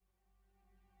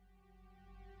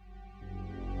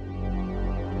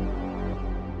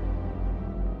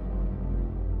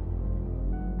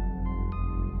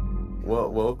Well,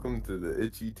 welcome to the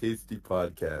Itchy Tasty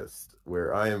Podcast,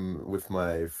 where I am with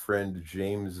my friend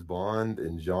James Bond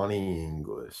and Johnny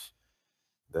English.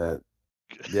 That,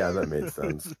 yeah, that made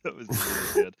sense. That was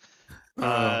really good.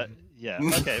 Oh. Yeah.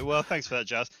 Okay. Well, thanks for that,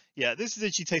 Jazz. Yeah, this is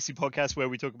Itchy Tasty Podcast where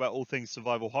we talk about all things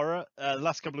survival horror. The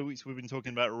last couple of weeks we've been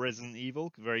talking about Resident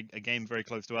Evil, a game very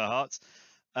close to our hearts.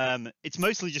 It's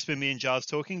mostly just been me and Jazz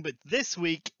talking, but this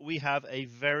week we have a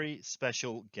very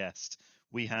special guest.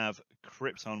 We have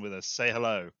Krypton with us. Say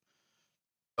hello.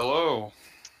 Hello.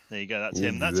 There you go. That's He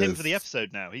him. That's him for the exists.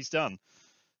 episode now. He's done.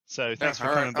 So thanks for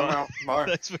all coming right, I'm by. out. Bye.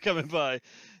 Thanks for coming by.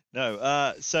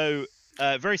 No,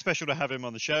 very special to have him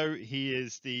on the show. He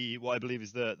is what I believe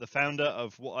is the founder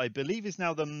of what I believe is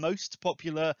now the most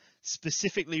popular,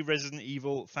 specifically Resident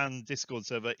Evil fan Discord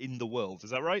server in the world. Is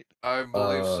that right? I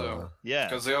believe so. Yeah.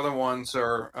 Because the other ones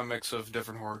are a mix of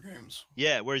different horror games.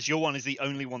 Yeah, whereas your one is the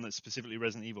only one that's specifically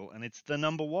Resident Evil, and it's the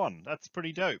number one. That's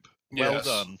pretty dope. Well Yes,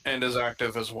 done. and is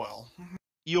active as well.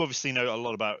 You obviously know a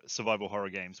lot about survival horror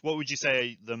games. What would you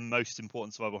say are the most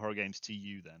important survival horror games to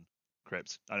you then,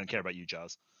 Crypt? I don't care about you,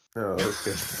 Jazz. Oh,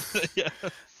 okay. Yeah.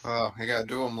 Oh, you gotta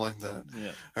do them like that.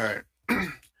 Yeah. All right.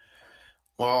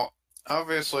 Well,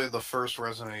 obviously the first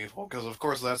Resident Evil, because of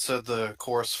course that set the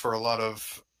course for a lot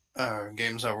of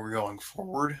games that were going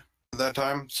forward. At that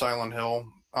time, Silent Hill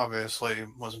obviously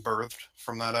was birthed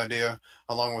from that idea,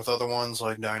 along with other ones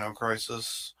like Dino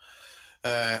Crisis.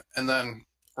 And then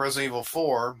Resident Evil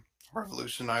 4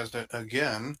 revolutionized it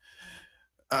again,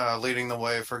 leading the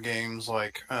way for games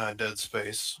like Dead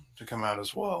Space to come out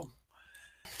as well.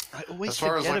 I always As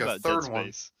far as, forget like, a about Dead third one.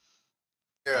 Space.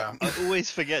 Yeah. I always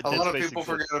forget A Dead lot of Space people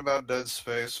exists. forget about Dead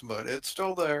Space, but it's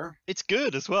still there. It's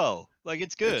good as well. Like,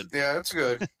 it's good. It's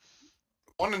good.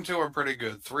 1 and 2 are pretty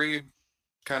good. 3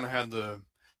 kind of had the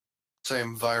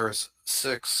same virus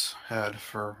 6 had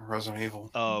for Resident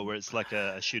Evil. Oh, where it's like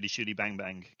a shooty bang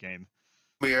bang game.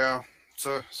 But yeah,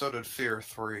 so did Fear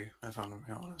 3, if I'm to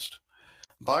be honest.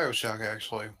 Bioshock,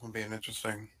 actually, would be an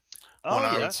interesting Oh, one,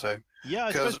 I yeah. would say. Yeah,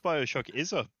 I 'Cause- suppose Bioshock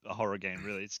is a horror game,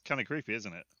 really. It's kind of creepy,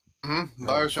 isn't it?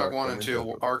 Bioshock 1 and I 2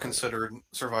 mean, are considered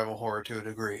survival horror to a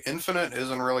degree. Infinite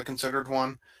isn't really considered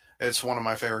one. It's one of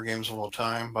my favorite games of all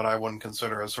time, but I wouldn't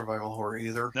consider it survival horror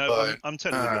either. No, but I'm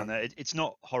totally with you on that. It's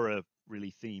not horror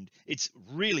really themed. It's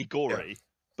really gory,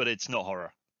 but it's not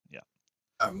horror.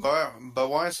 But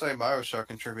why I say Bioshock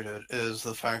contributed is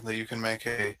the fact that you can make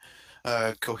a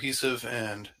cohesive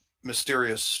and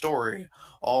mysterious story,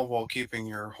 all while keeping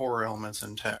your horror elements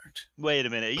intact. Wait a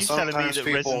minute. Are you telling me Sometimes that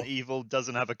people- Resident Evil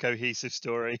doesn't have a cohesive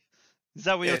story? Is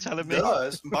that what you're telling me? It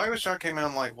does. Bioshock came out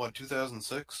in, like, what,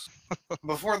 2006?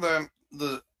 Before that,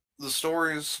 the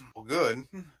stories were good.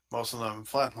 Most of them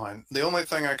flatline. The only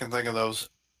thing I can think of that was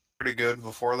pretty good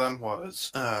before then was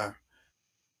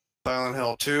Silent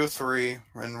Hill 2, 3,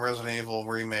 and Resident Evil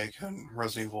Remake, and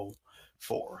Resident Evil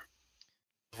 4.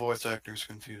 The voice actors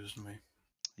confused me.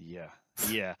 Yeah.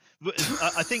 But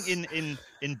I think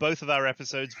in both of our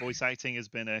episodes, voice acting has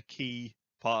been a key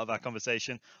part of our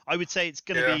conversation. I would say it's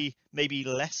going to be maybe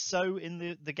less so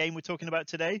in the game we're talking about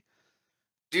today.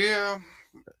 Yeah,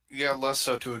 less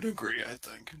so to a degree, I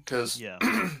think, because Yeah.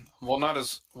 well, not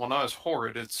as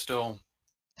horrid. It's still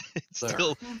It's there.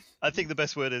 still, I think the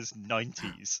best word is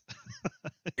 90s.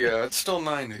 Yeah, it's still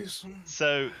 90s.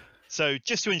 So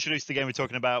just to introduce the game we're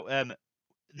talking about,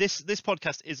 this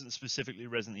podcast isn't specifically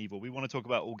Resident Evil. We want to talk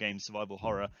about all games survival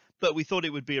horror, but we thought it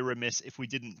would be a remiss if we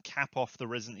didn't cap off the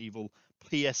Resident Evil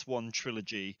PS1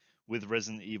 trilogy with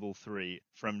Resident Evil 3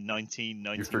 from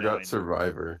 1999. You forgot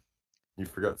Survivor. You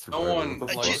forgot Survivor. No one What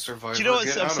the Uh, fuck? likes Survivor. Do you know what's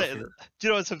Get out of upsetting? here. Do you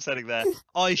know what's upsetting there?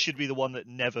 I should be the one that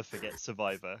never forgets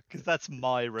Survivor because that's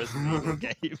my Resident Evil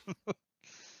game.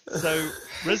 So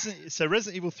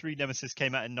Resident Evil 3 Nemesis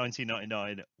came out in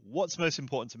 1999. What's most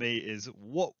important to me is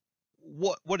what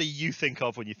do you think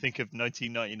of when you think of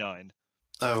 1999?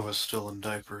 I was still in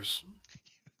diapers.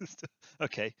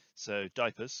 Okay, so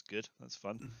diapers, good, that's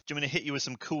fun. Do you want me to hit you with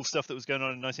some cool stuff that was going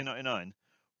on in 1999?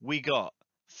 We got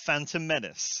Phantom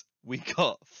Menace, we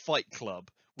got Fight Club,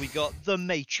 we got The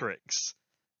Matrix.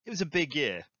 It was a big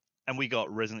year, and we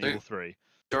got Resident Evil 3.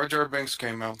 Jar Jar Binks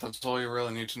came out. That's all you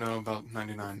really need to know about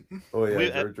 99. Oh yeah, We-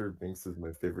 Jar Jar Binks is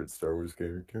my favorite Star Wars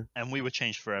character. And we were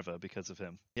changed forever because of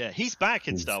him. Yeah, he's back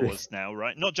in Star Wars now,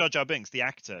 right? Not Jar Jar Binks, the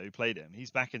actor who played him.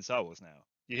 He's back in Star Wars now.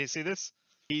 You see this?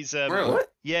 He's Really?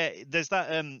 What? Yeah, there's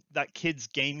that kids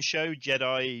game show,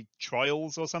 Jedi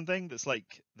Trials or something, that's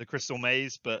like the Crystal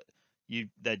Maze, but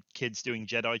they're kids doing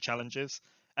Jedi challenges,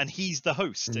 and he's the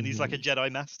host, and he's like a Jedi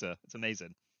master. It's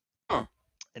amazing. Huh.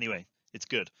 Anyway, it's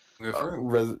good. Good for him.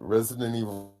 Resident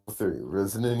Evil 3.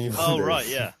 Resident Evil. Oh 3. right,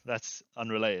 yeah, that's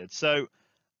unrelated. So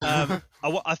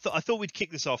I thought we'd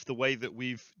kick this off the way that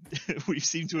we've we've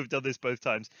seemed to have done this both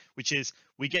times, which is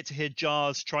we get to hear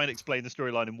Jars try and explain the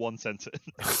storyline in one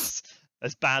sentence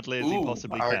as badly as he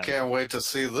possibly can. I can't wait to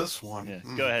see this one. Yeah.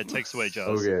 Go ahead, take us away,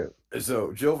 Jars. Okay,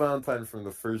 so Jill Valentine from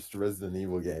the first Resident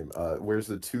Evil game wears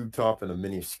a tube top and a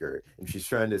mini skirt, and she's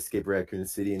trying to escape Raccoon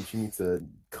City, and she meets a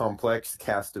complex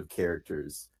cast of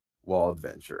characters while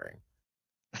adventuring.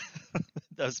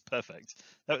 That was perfect.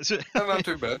 That was Not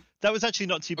too bad. That was actually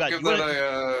not too bad. I'll give that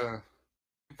a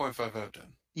 2.5 out of 10.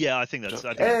 Yeah, I think that's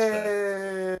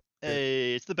fair.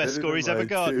 Hey, it's the best score he's ever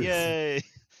got. Tubes. Yay!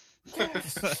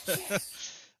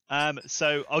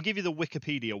 So I'll give you the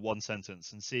Wikipedia one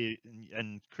sentence and see,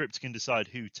 and Crypt can decide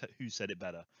who said it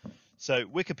better. So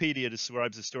Wikipedia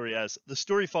describes the story as: the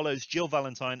story follows Jill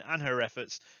Valentine and her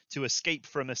efforts to escape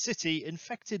from a city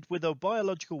infected with a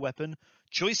biological weapon.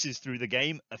 Choices through the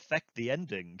game affect the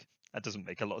ending. That doesn't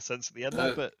make a lot of sense at the end,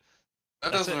 though, but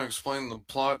that doesn't explain the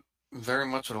plot very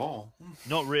much at all.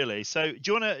 not really. So do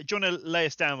you wanna lay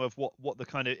us down with what the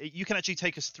kind of, you can actually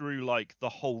take us through like the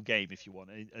whole game if you want,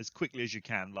 as quickly as you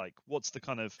can. Like what's the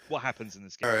kind of, what happens in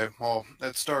this game? All right. Well,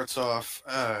 it starts off.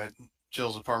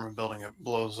 Jill's apartment building, it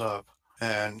blows up,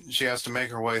 and she has to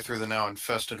make her way through the now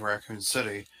infested Raccoon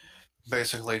City,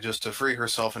 basically just to free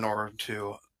herself in order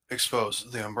to expose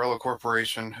the Umbrella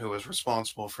Corporation, who is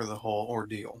responsible for the whole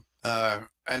ordeal.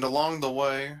 And along the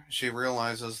way, she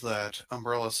realizes that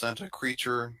Umbrella sent a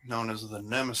creature known as the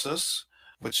Nemesis,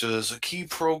 which is a key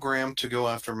program to go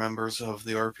after members of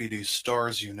the RPD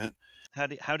STARS unit. How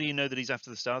do you know that he's after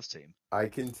the Stars team? I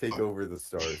can take over the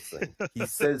stars thing. He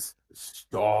says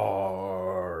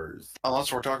stars.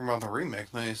 Unless we're talking about the remake,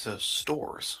 then he says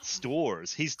stores.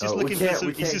 Stores. He's just We looking for can't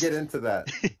some. get into that.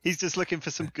 He's just looking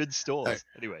for some good stores.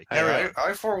 Hey, Anyway,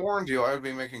 I forewarned you I would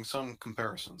be making some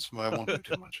comparisons, but I won't do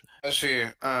too much. As she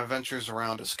ventures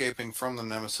around escaping from the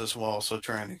Nemesis while also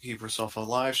trying to keep herself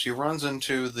alive, she runs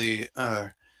into the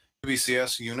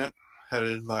UBCS unit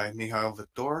headed by Mihail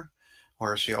Victor,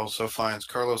 where she also finds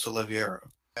Carlos Oliveira.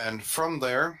 And from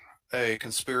there, a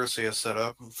conspiracy is set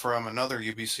up from another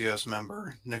UBCS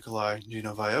member, Nikolai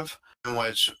Genovaev, in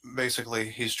which basically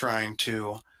he's trying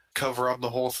to cover up the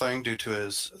whole thing due to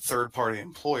his third-party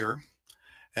employer.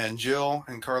 And Jill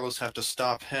and Carlos have to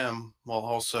stop him while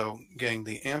also getting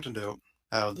the antidote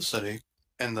out of the city,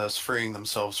 and thus freeing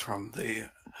themselves from the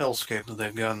hellscape that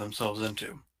they've gotten themselves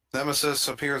into. Nemesis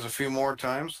appears a few more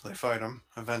times. They fight him.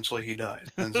 Eventually he dies.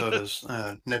 And so does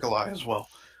Nikolai as well.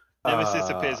 Nemesis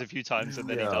appears a few times and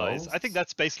then he no. dies. I think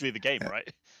that's basically the game, right?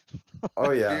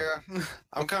 Oh yeah. Yeah.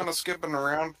 I'm kind of skipping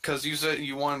around because you said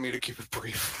you wanted me to keep it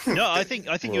brief. No, I think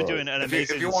you're doing an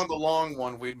amazing. If you want the long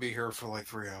one, we'd be here for like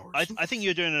 3 hours. I think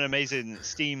you're doing an amazing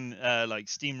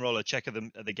steamroller check of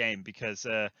the game, because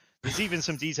there's even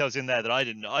some details in there that I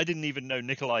didn't even know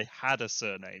Nikolai had a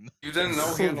surname. You didn't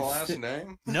know he had a last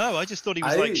name? No, I just thought he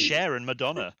was like Cher and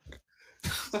Madonna.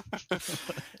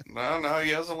 No, he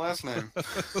has a last name.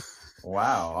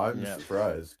 Wow, I'm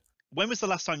surprised. When was the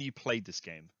last time you played this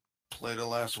game? Played it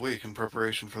last week in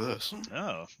preparation for this.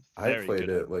 Oh, I very played good.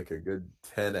 it like a good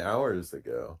 10 hours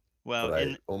ago. Well, but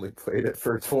I only played it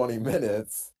for 20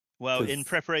 minutes. Well, in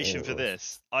preparation for oh.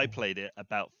 this, I played it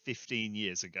about 15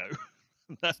 years ago.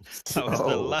 that was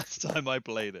the last time I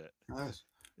played it. Nice.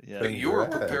 Yeah, But you were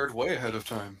prepared way ahead of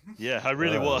time. yeah, I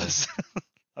really was.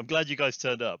 I'm glad you guys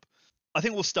turned up. I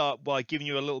think we'll start by giving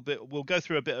you a little bit. We'll go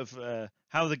through a bit of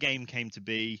how the game came to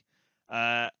be,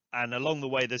 and along the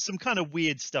way, there's some kind of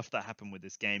weird stuff that happened with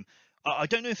this game. I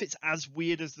don't know if it's as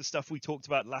weird as the stuff we talked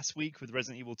about last week with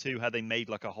Resident Evil 2, how they made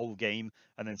like a whole game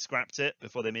and then scrapped it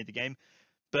before they made the game.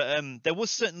 But there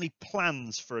was certainly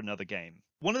plans for another game.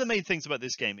 One of the main things about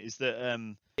this game is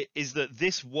that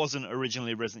this wasn't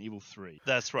originally Resident Evil 3.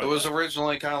 That's right. It was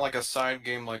originally kind of like a side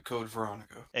game like Code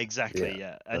Veronica. Exactly,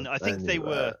 yeah. And I think they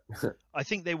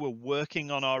were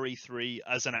working on RE3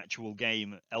 as an actual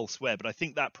game elsewhere, but I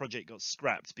think that project got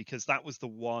scrapped because that was the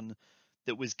one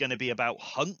that was going to be about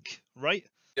Hunk, right?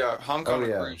 Yeah, Hunk on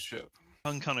a cruise ship.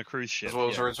 Hunk on a cruise ship. That's what it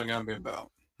was originally going to be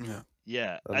about. Yeah.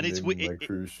 Yeah, and it's my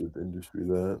cruise ship industry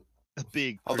that. A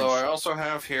big. Although I also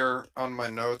have here on my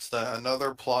notes that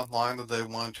another plot line that they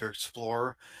wanted to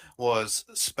explore was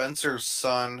Spencer's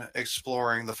son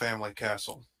exploring the family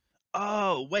castle.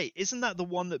 Oh wait, isn't that the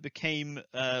one that became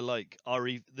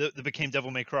that became Devil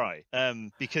May Cry?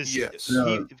 Because yes,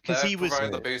 he was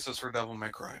the basis for Devil May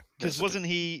Cry. Because wasn't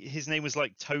his name was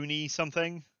like Tony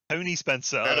something? Tony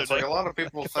Spencer. Yeah, it's like a lot of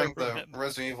people think that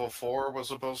Resident Evil 4 was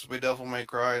supposed to be Devil May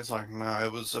Cry. It's like, no,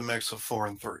 it was a mix of 4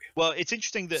 and 3. Well, it's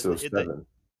interesting that... So 7.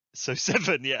 So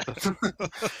 7, yeah.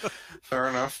 Fair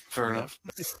enough.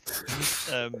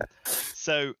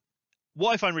 So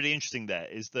what I find really interesting there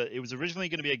is that it was originally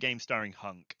going to be a game starring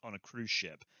Hunk on a cruise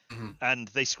ship, Mhm. and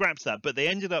they scrapped that, but they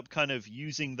ended up kind of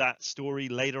using that story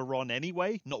later on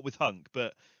anyway, not with Hunk,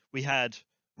 but we had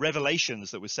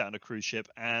Revelations that was set on a cruise ship,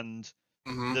 and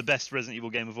Mhm. the best Resident Evil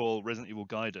game of all, Resident Evil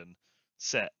Gaiden,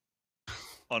 set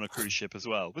on a cruise ship as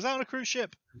well. Was that on a cruise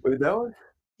ship? Wait, that one?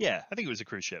 Yeah, I think it was a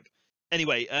cruise ship.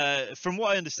 Anyway, from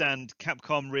what I understand,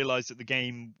 Capcom realized that the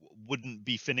game wouldn't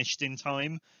be finished in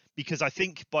time because I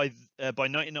think by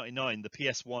 1999 the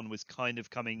PS1 was kind of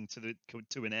coming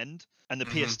to an end, and the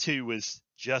Mhm. PS2 was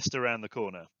just around the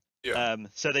corner. Yeah.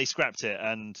 So they scrapped it,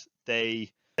 and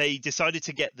they decided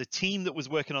to get the team that was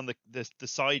working on the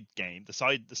side game, the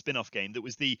spin-off game that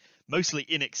was the mostly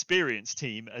inexperienced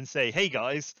team, and say, hey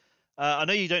guys. I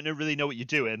know you don't really know what you're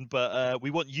doing, but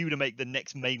we want you to make the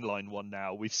next mainline one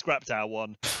now. We've scrapped our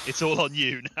one. It's all on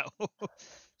you now.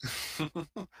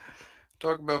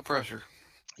 Talk about pressure.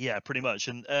 Yeah, pretty much.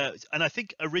 And I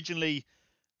think originally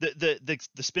the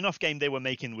spin-off game they were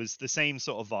making was the same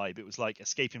sort of vibe. It was like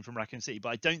escaping from Raccoon City, but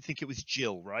I don't think it was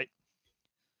Jill, right?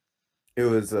 It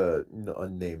was a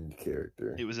unnamed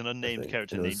character. It was an I unnamed think.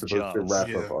 character And it was named supposed to Jars. wrap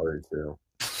Yeah. up R2.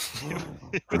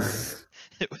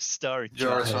 It was starring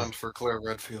Jar Jars. Hunt for Claire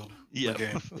Redfield. Yeah. The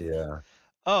game. Yeah.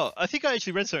 Oh, I think I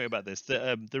actually read something about this.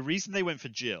 The reason they went for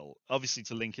Jill, obviously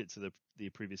to link it to the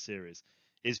previous series,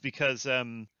 is because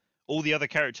all the other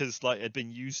characters like had been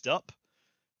used up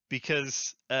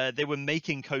because they were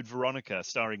making Code Veronica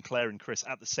starring Claire and Chris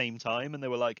at the same time, and they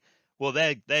were like, well,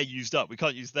 they're used up. We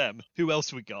can't use them. Who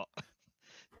else we got?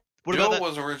 What Jill about that?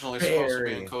 was originally supposed to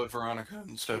be in Barry. Code Veronica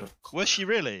instead of. Was she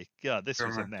really? God, this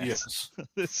was a Remember- mess. Yes.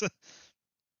 This-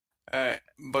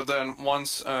 But then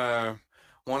once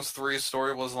 3's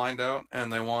story was lined out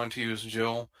and they wanted to use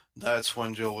Jill, that's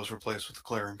when Jill was replaced with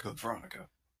Claire in Code Veronica.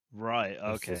 right. I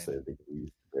was Okay. supposed to say they could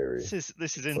use Barry. This is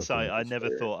Fucking insight I never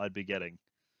Barry. thought I'd be getting.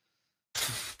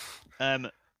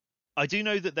 I do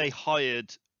know that they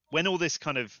hired when all this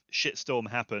kind of shitstorm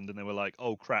happened, and they were like,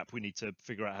 "Oh crap, we need to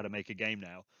figure out how to make a game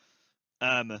now."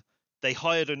 They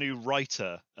hired a new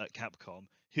writer at Capcom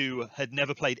who had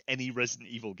never played any Resident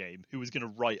Evil game, who was going to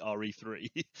write RE3.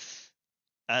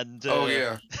 And Oh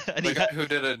yeah, and the he guy had, who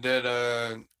did it did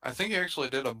I think he actually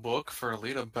did a book for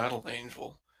Alita Battle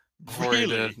Angel before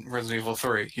Really? he did Resident Evil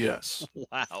 3. Yes.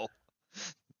 wow,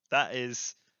 that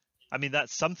is, I mean,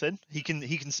 that's something. He can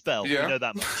spell. Yeah. We know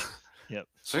that much.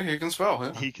 See, he can spell.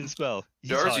 Yeah. He can spell.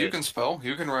 He's Jars, you hired. can spell.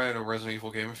 You can write a Resident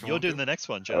Evil game if you You're want doing to. the next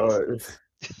one, Charles.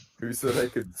 Who said I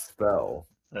could spell?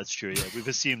 That's true. Yeah, we've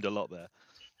assumed a lot there.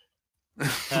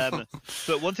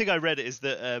 But one thing I read is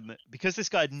that because this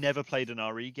guy had never played an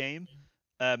RE game,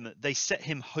 they set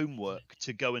him homework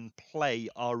to go and play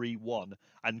RE1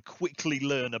 and quickly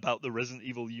learn about the Resident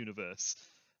Evil universe.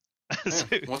 So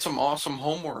Yeah, what's some awesome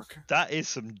homework? that is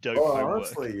some dope Oh, homework.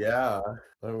 honestly, yeah.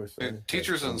 I wish I had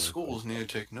Teachers in homework. schools need to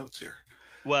take notes here.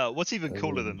 Well, what's even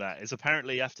cooler Um, than that is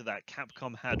apparently after that,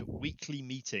 Capcom had weekly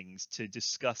meetings to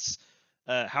discuss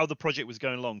how the project was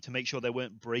going along to make sure they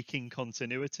weren't breaking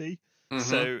continuity. Mhm.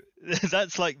 So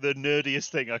that's like the nerdiest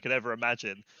thing I could ever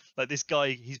imagine. Like this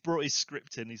guy, he's brought his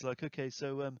script in. He's like, okay,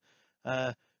 so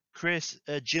Chris,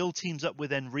 Jill teams up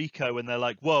with Enrico, and they're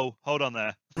like, whoa, hold on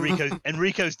there,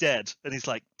 Enrico's dead, and he's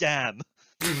like, damn,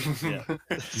 yeah.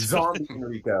 Zombie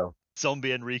Enrico.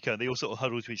 Zombie Enrico. And they all sort of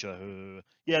huddle to each other.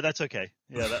 Yeah, that's okay.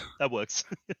 Yeah, that works.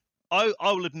 I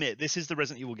will admit this is the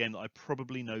Resident Evil game that I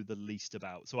probably know the least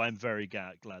about, so I'm very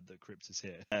glad that Crypt is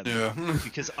here. Yeah.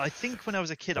 Because I think when I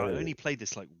was a kid, I Oh. only played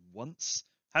this like once.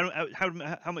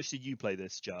 How much did you play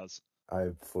this, Jars? I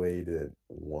played it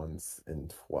once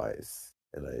and twice,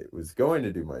 and I was going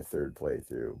to do my third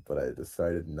playthrough, but I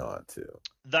decided not to.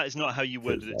 That is not how you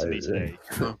worded it to me today.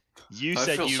 You I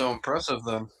said feel you so impressive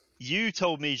then. you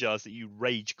told me, Jars, that you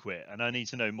rage quit, and I need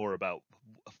to know more about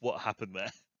what happened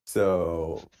there.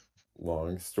 So,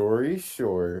 long story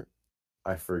short,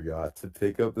 I forgot to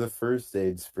pick up the first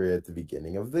aid spray at the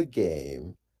beginning of the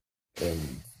game,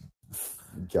 and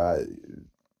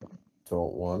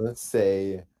don't want to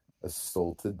say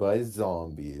assaulted by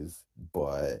zombies,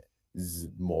 but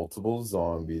multiple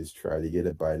zombies try to get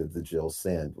a bite of the Jill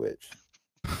sandwich.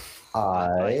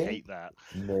 I hate that.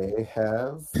 may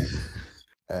have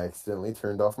accidentally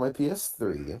turned off my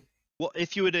PS3. What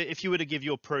if you were to give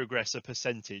your progress a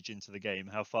percentage into the game?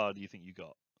 How far do you think you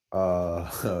got?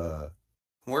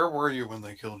 Where were you when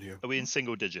they killed you? Are we in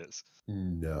single digits?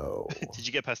 No. Did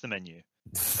you get past the menu?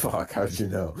 Fuck, how'd you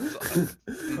know?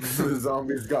 The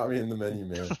zombies got me in the menu,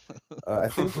 man. I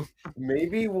think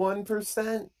maybe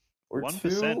 1% or 1%,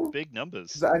 2%. big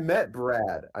numbers. 'Cause I met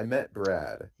Brad. You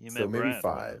So met maybe Brad,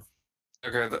 wow. 5.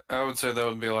 Okay, I would say that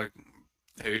would be like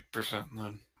 8%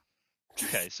 then.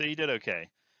 Okay, so you did okay.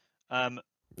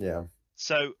 Yeah,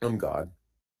 So I'm God.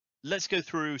 let's go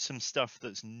through some stuff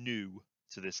that's new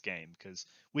to this game, because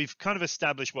we've kind of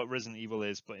established what Resident Evil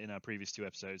is, but in our previous 2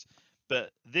 episodes.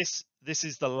 But this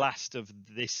is the last of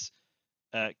this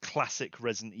classic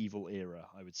Resident Evil era,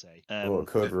 I would say. Well,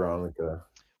 Code Veronica.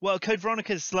 Well, Code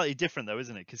Veronica is slightly different though,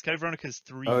 isn't it? Because Code Veronica is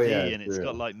 3D Oh yeah, and it's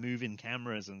got true. like moving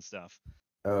cameras and stuff.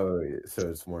 Oh, so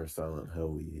it's more Silent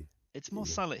Hill-y. It's more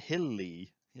Silent Hill-y,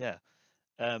 yeah.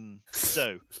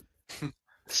 So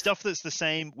stuff that's the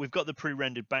same. We've got the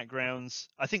pre-rendered backgrounds.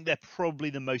 I think they're probably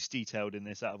the most detailed in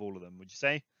this out of all of them. Would you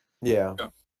say? Yeah.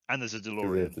 And there's a 'Cause they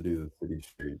DeLorean. have to do the city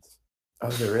streets. Oh,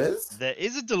 there is? There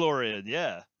is a DeLorean,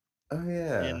 yeah, Oh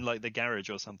yeah. in like the garage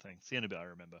or something. It's the only bit I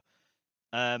remember.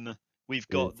 We've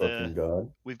You're got fucking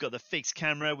God. we've got the fixed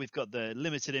camera, we've got the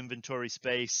limited inventory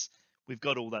space, we've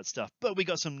got all that stuff, but we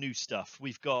got some new stuff.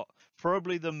 We've got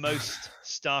probably the most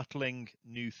startling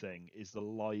new thing is the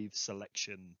live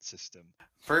selection system.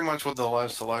 Pretty much what the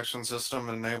live selection system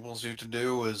enables you to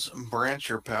do is branch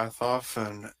your path off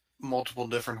in multiple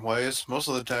different ways. Most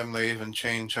of the time, they even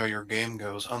change how your game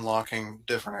goes, unlocking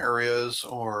different areas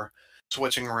or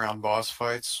switching around boss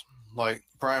fights. Like,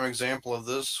 prime example of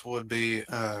this would be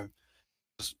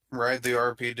just ride the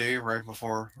RPD right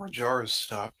before Rajars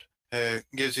stopped. It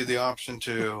gives you the option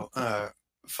to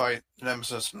fight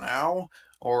Nemesis now,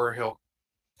 or he'll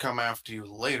come after you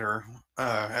later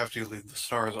after you leave the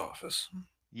STARS office.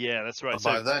 Yeah, that's right. But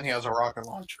So by then, he has a rocket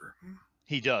launcher.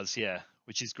 he does, yeah,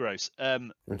 which is gross.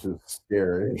 Which is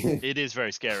scary. It is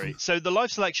very scary. So the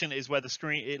live selection is where the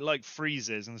screen it like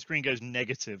freezes and the screen goes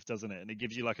negative, doesn't it? And it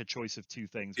gives you like a choice of 2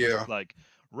 things, which Yeah. is like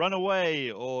run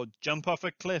away or jump off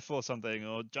a cliff or something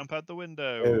or jump out the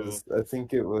window I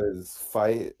think it was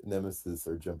fight Nemesis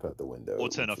or jump out the window. or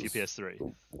turn which off your was PS3.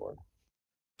 the one.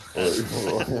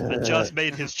 And just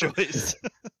made his choice.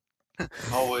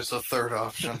 Always the third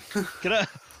option. Can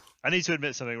I need to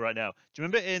admit something right now. Do you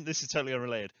remember this is totally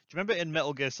unrelated. Do you remember in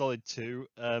Metal Gear Solid 2,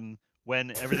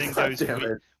 when everything God goes damn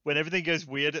it. when everything goes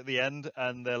weird at the end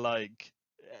and they're like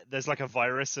there's like a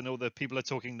virus and all the people are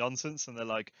talking nonsense and they're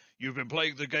like, you've been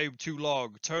playing the game too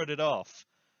long, turn it off.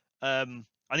 I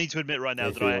need to admit right now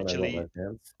I that feel when I wet my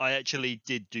pants. I actually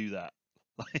did do that.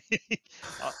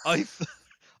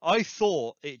 I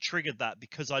thought it triggered that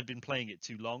because I'd been playing it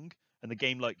too long and the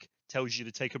game like tells you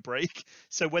to take a break.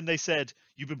 So when they said,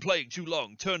 you've been playing too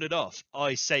long, turn it off,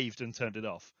 I saved and turned it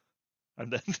off.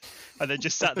 And then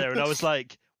just sat there and I was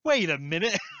like, wait a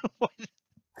minute.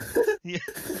 Yeah.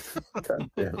 God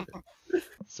damn it.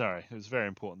 Sorry, it was very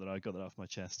important that I got that off my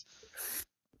chest.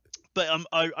 But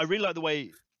I really like the way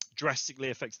it drastically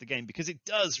affects the game because it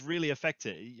does really affect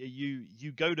it.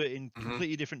 You go to in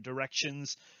completely different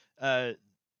directions.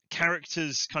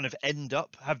 Characters kind of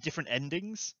have different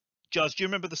endings. Jazz, do you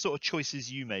remember the sort of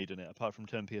choices you made in it apart from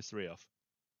turn PS3 off?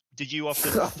 Did you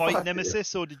often fight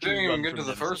Nemesis or did you Didn't run even get from to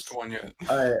the Nemesis? first one yet.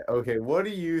 Okay, what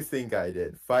do you think I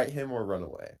did? Fight him or run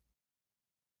away?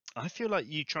 I feel like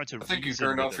you tried to. I think you reason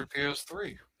turned with off your him.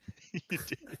 PS3. You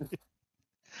did.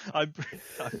 I'm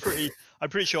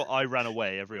pretty sure I ran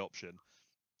away every option,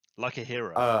 like a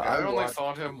hero. I only watched-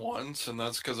 fought him once, and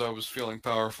that's because I was feeling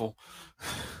powerful.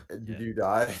 Did Yeah. you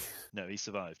die? No, he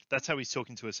survived. That's how he's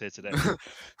talking to us here today.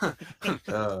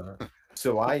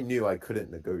 So I knew I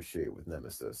couldn't negotiate with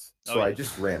Nemesis, so Oh, I yeah.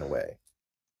 just ran away.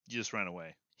 You just ran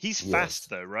away. He's Yes. fast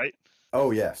though, right?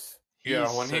 Oh yes. Yeah,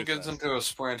 He's when he so gets fast. into a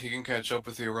sprint, he can catch up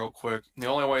with you real quick. The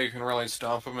only way you can really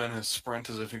stop him in his sprint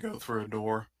is if you go through a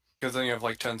door. Because then you have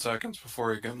like 10 seconds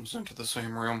before he comes into the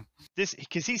same room.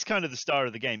 Because he's kind of the star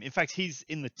of the game. In fact, he's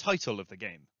in the title of the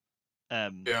game.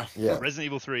 Yeah. Yeah. Resident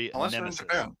Evil 3 Unless you're in Nemesis.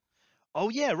 Japan. Oh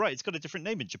yeah, right. It's got a different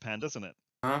name in Japan, doesn't it?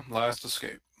 Last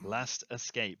Escape. Last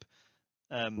Escape.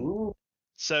 Ooh,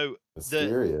 So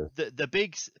mysterious. the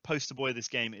big poster boy of this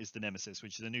game is the Nemesis,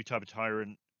 which is a new type of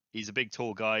tyrant. He's a big,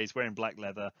 tall guy. He's wearing black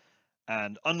leather,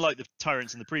 and unlike the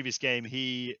tyrants in the previous game,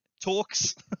 he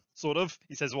talks sort of.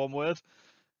 He says one word.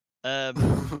 And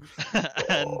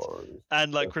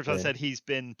like Krypton Okay. said, he's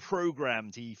been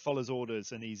programmed. He follows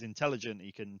orders, and he's intelligent.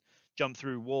 He can jump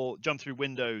through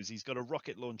windows. He's got a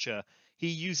rocket launcher. He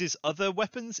uses other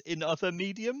weapons in other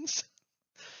mediums.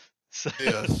 So,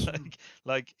 Yes.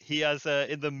 like he has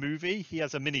in the movie, he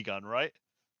has a minigun, right?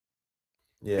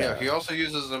 Yeah, he also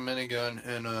uses a minigun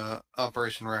in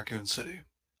Operation Raccoon City.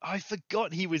 I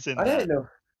forgot he was in I that. didn't know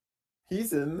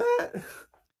he's in that.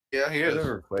 Yeah, he I is.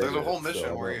 never played There's a whole it, so I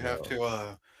mission where you don't have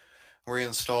to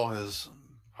reinstall his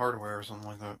hardware or something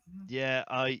like that. Yeah,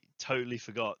 I totally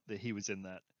forgot that he was in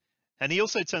that. And he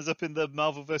also turns up in the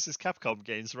Marvel vs. Capcom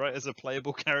games, right, as a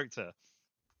playable character.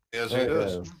 Yes, he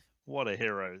does. What a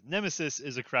hero. Nemesis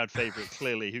is a crowd favorite,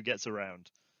 clearly, who gets around.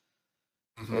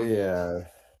 Mhm.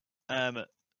 Yeah.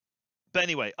 But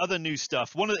anyway, other new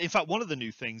stuff. One of the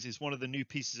new things is one of the new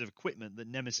pieces of equipment that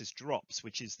Nemesis drops,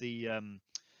 which is the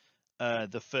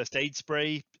first aid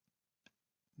spray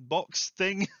box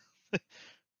thing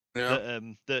Yeah.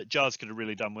 that Jars could have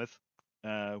really done with,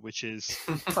 which is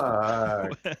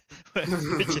Fuck.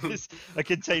 which is a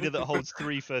container that holds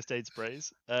 3 first aid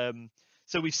sprays.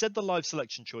 So we've said the live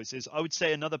selection choices. I would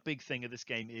say another big thing of this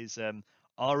game is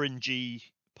RNG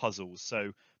puzzles.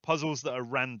 So puzzles that are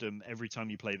random every time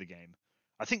you play the game.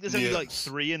 I think there's only like Yes.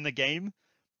 3 in the game,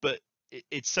 but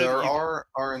it's so There that you are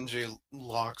RNG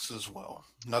locks as well.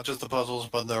 Not just the puzzles,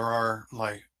 but there are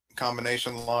like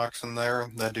combination locks in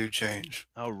there that do change.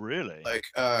 Oh, really? Like,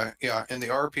 yeah, in the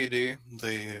RPD,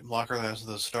 the locker that has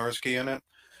the stars key in it,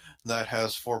 that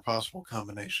has 4 possible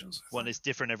combinations. One is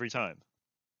different every time.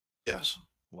 Yes.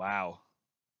 Wow.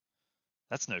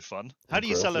 That's no fun. How do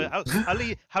you sell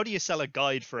how do you sell a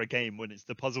guide for a game when it's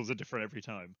the puzzles are different every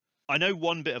time? I know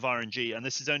one bit of RNG, and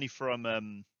this is only from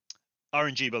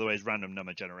RNG, by the way, is random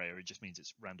number generator. It just means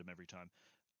it's random every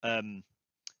time.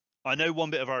 I know one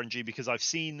bit of RNG because I've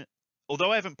seen,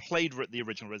 although I haven't played the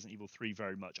original Resident Evil 3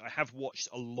 very much, I have watched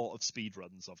a lot of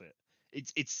speedruns of it.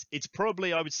 It's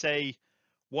probably, I would say,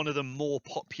 one of the more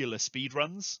popular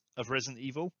speedruns of Resident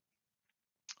Evil.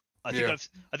 I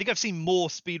think I've seen more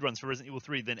speedruns for Resident Evil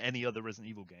 3 than any other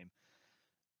Resident Evil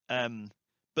game.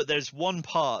 But there's one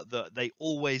part that they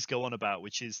always go on about,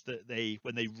 which is that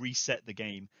when they reset the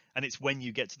game, and it's when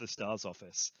you get to the STARS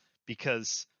office,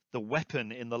 because the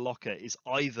weapon in the locker is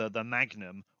either the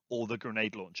Magnum or the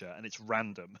grenade launcher, and it's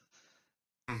random.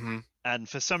 Mm-hmm. And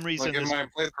for some reason, Like in my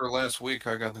playthrough last week,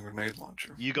 I got the grenade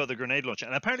launcher. you got the grenade launcher,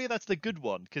 and apparently that's the good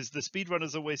one, because the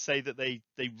speedrunners always say that they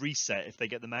reset if they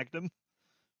get the Magnum.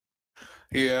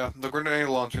 Yeah, the grenade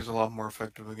launcher is a lot more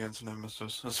effective against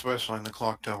Nemesis, especially in the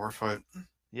clock tower fight.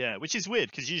 Yeah, which is weird,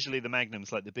 because usually the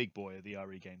Magnum's like the big boy of the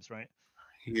RE games, right?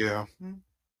 Yeah.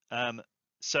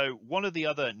 So one of the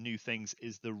other new things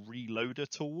is the reloader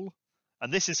tool,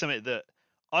 and this is something that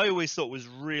I always thought was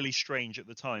really strange at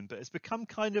the time, but it's become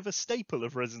kind of a staple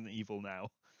of Resident Evil now.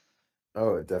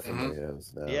 Oh, it definitely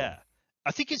is now. Yeah,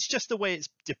 I think it's just the way it's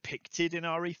depicted in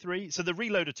RE3. So the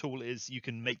reloader tool is you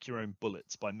can make your own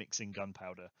bullets by mixing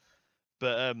gunpowder,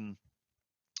 but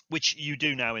which you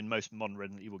do now in most modern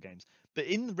Resident Evil games. But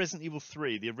in Resident Evil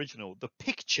 3, the original, the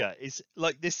picture is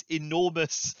like this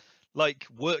enormous like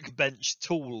workbench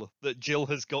tool that Jill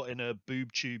has got in a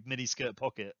boob tube miniskirt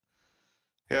pocket.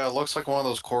 Yeah, it looks like one of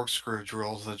those corkscrew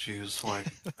drills that you use, like,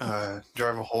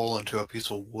 drive a hole into a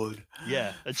piece of wood.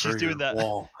 Yeah, and for she's doing your that.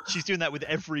 wall. She's doing that with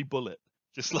every bullet,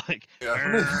 just like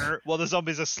Yeah. while the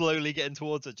zombies are slowly getting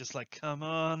towards it, just like, come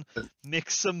on,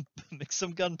 mix some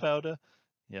gunpowder.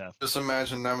 Yeah. Just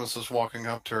imagine Nemesis walking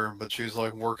up to her, but she's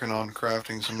like working on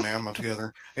crafting some ammo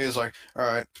together. He's like, "All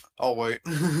right, I'll wait."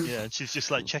 Yeah, and she's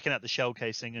just like checking out the shell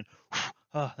casing and,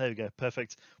 oh, there we go,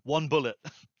 perfect. 1 bullet.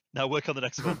 Now work on the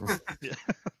next one.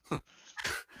 Yeah.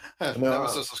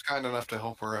 Nemesis is kind enough to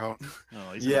help her out.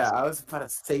 Oh, he's Yeah, amazing. I was about to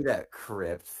say that,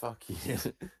 Crypt. Fuck you.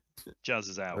 Jazz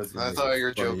is out. was I gonna thought make a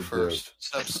your funny joke first.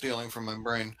 Stop stealing from my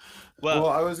brain. Well,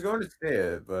 Well, I was going to say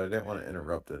it, but I didn't want to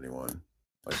interrupt anyone.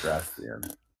 Like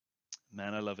Rastian.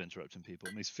 man, I love interrupting people.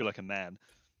 It makes me feel like a man.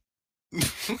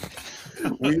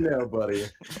 We know, buddy.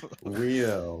 We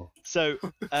know. So,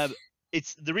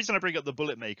 it's the reason I bring up the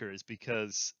bullet maker is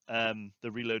because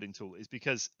the reloading tool is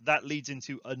because that leads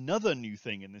into another new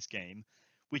thing in this game,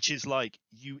 which is like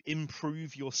you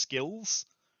improve your skills,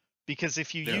 because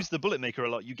if you use the bullet maker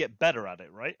a lot, you get better at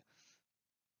it, right?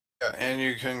 Yeah, and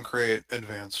you can create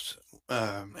advanced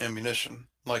ammunition.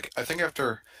 Like, I think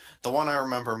after the one I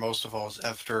remember most of all is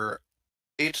after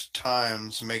 8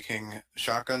 times making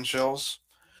shotgun shells,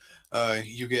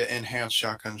 you get enhanced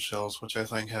shotgun shells, which I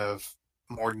think have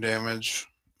more damage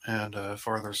and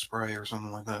farther spray or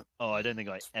something like that. Oh, I don't think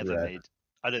I ever Right. made.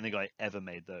 I don't think I ever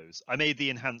made those. I made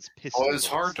the enhanced pistol. Well, it's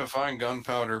hard bullets. to find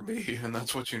gunpowder B, and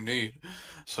that's what you need.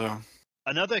 So,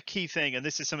 Another key thing, and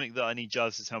this is something that I need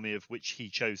Jazz to tell me of which he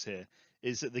chose here,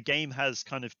 is that the game has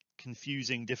kind of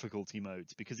confusing difficulty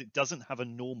modes because it doesn't have a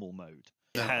normal mode.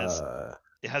 It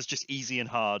has just easy and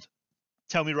hard.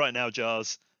 Tell me right now,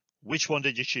 Jazz, which one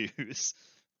did you choose?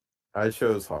 I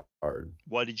chose hard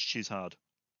Why did you choose hard?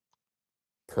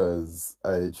 because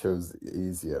I chose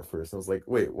easy at first. I was like,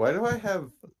 wait, why do I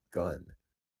have gun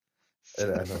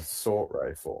and an assault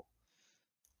rifle?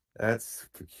 That's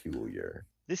peculiar.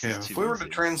 This yeah, is too if we were easy. to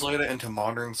translate it into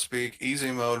modern speak,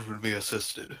 easy mode would be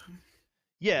assisted.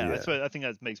 Yeah, Yeah. that's what I think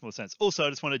that makes more sense. Also, I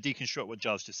just want to deconstruct what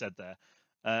Jazz just said there.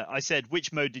 I said,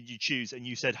 which mode did you choose? And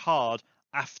you said hard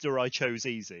after I chose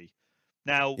easy.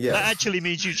 Now, Yes. that actually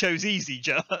means you chose easy,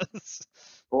 Jazz.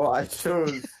 Well, I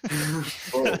chose.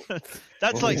 Whoa.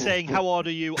 That's like Whoa. saying, how old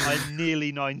are you? I'm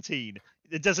nearly 19.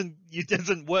 It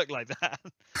doesn't work like that.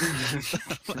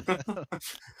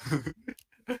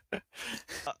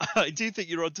 I do think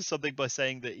you're onto something by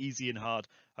saying that easy and hard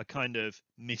are kind of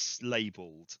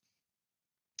mislabeled.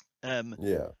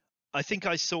 Yeah. I think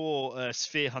I saw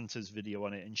Sphere Hunter's video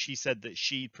on it, and she said that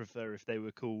she'd prefer if they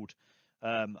were called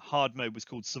hard mode was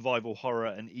called survival horror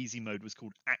and easy mode was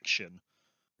called action.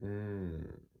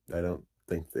 I don't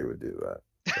think they would do that.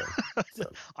 So.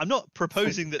 I'm not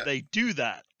proposing that they do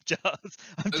that, Jazz.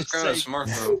 I'm It's just kind saying. of smart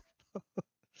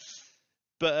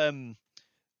though.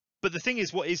 But the thing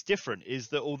is, what is different is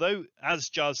that although, as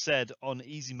Jazz said, on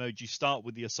easy mode you start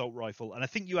with the assault rifle, and I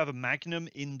think you have a Magnum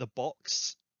in the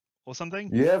box or something.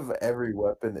 You have every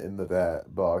weapon in the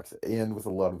box and with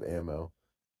a lot of ammo.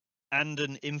 And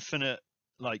an infinite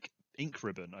like ink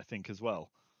ribbon, I think, as well.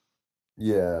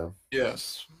 Yeah.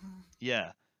 Yes.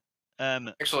 Yeah.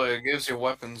 Actually, it gives you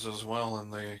weapons as well in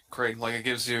the crate. Like it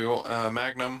gives you a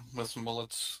Magnum with some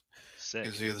bullets. Sick.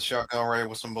 Gives you the shotgun ray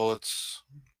with some bullets.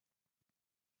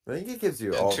 I think it gives you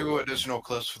And all 2 the weapons. additional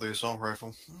clips for the assault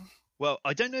rifle. Well,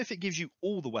 I don't know if it gives you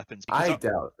all the weapons. I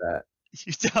doubt that.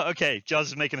 Okay, Jazz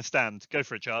is making a stand. Go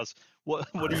for it, Jazz. What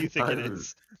do you think it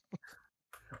is?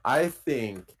 I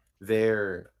think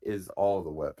there is all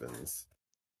the weapons.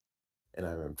 And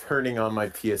I'm turning on my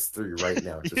PS3 right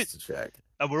now just to check.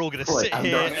 And we're all going to Wait, sit I'm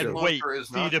here not and sure. wait Is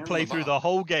for you not to in play the through the box.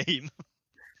 whole game.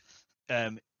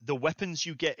 The weapons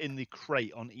you get in the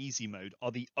crate on easy mode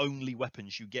are the only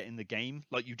weapons you get in the game.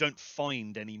 Like, you don't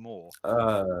find any more.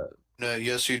 No,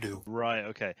 yes, you do. Right,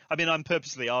 okay. I mean, I'm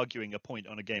purposely arguing a point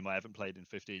on a game I haven't played in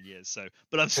 15 years, so,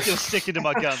 but I'm still sticking to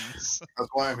my guns. That's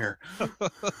why I'm here.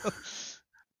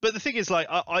 But the thing is, like,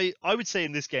 I would say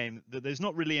in this game that there's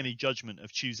not really any judgment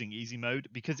of choosing easy mode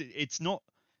because it's not.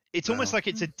 It's almost No. like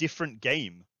it's a different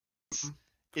game.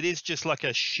 It is just like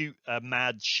a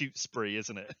mad shoot spree,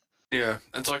 isn't it? Yeah,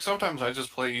 it's like sometimes I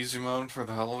just play easy mode for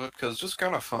the hell of it because it's just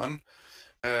kind of fun.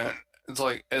 And it's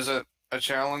like, is it a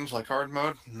challenge like hard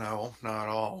mode? No, not at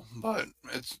all. But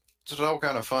it's still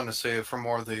kind of fun to see it from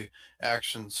more the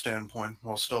action standpoint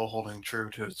while still holding true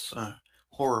to its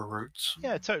horror roots.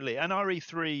 Yeah, totally. And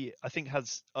RE3, I think,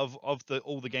 has of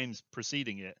all the games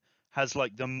preceding it, has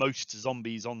like the most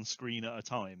zombies on screen at a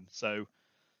time. So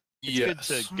it's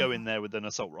good to go in there with an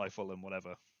assault rifle and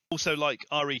whatever. Also, like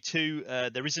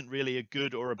RE2, there isn't really a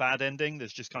good or a bad ending.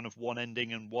 There's just kind of one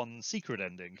ending and one secret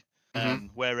ending,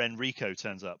 where Enrico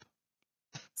turns up.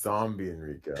 Zombie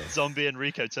Enrico. Zombie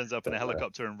Enrico turns up in a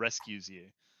helicopter and rescues you.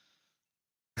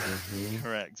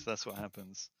 Correct. That's what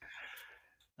happens.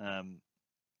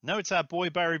 No, it's our boy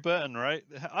Barry Burton, right?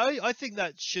 I think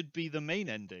that should be the main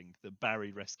ending, that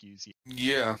Barry rescues you.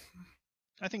 Yeah.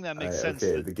 I think that makes sense.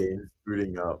 Okay, the game's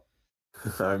booting up.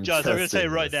 I'm Jazz, I'm going to say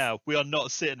testing right this. now, we are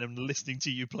not sitting and listening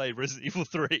to you play Resident Evil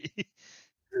 3.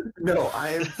 No,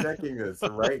 I am checking this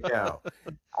right now.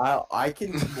 I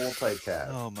can multitask,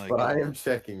 Oh my but God. I am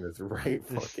checking this right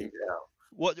fucking now.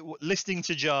 What listening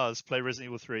to Jazz play Resident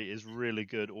Evil 3 is really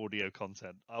good audio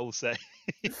content, I will say.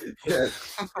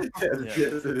 Yes, yes,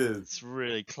 it is. It's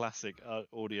really classic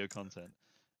audio content.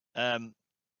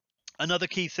 Another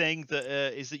key thing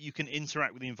that is that you can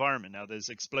interact with the environment now. There's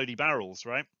explodey barrels,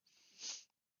 right?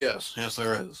 Yes,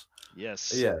 there is.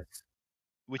 Yes. Yes.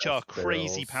 Which Yes, are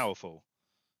crazy barrels. powerful.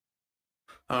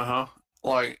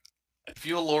 Like, if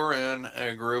you lure in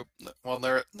a group, well,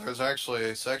 there's actually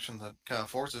a section that kind of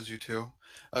forces you to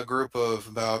a group of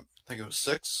about, I think it was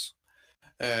 6,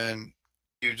 and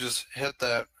you just hit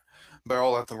that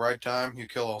barrel at the right time, you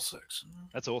kill all 6.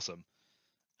 That's awesome.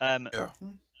 Yeah.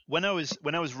 When I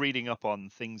was reading up on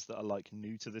things that are like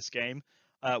new to this game,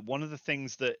 one of the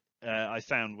things that I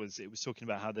found was it was talking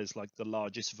about how there's like the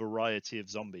largest variety of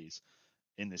zombies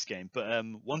in this game. But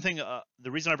one thing,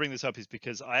 the reason I bring this up is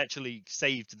because I actually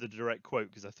saved the direct quote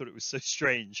because I thought it was so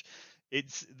strange.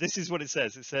 This is what it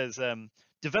says. It says,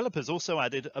 developers also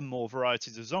added more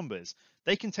varieties of zombies.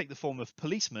 They can take the form of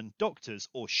policemen, doctors,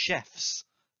 or chefs.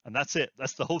 And that's it.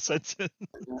 That's the whole sentence.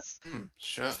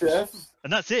 Chef.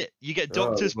 And that's it. You get Oh,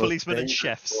 doctors, the most policemen, and dangerous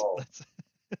chefs. role. That's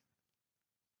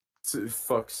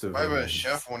Fuck I have a civilians.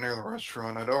 chef one near the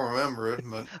restaurant. I don't remember it,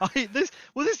 but this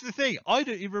is the thing. I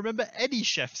don't even remember any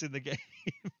chefs in the game.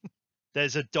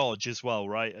 There's a dodge as well,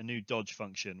 right? A new dodge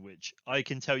function, which I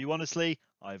can tell you honestly,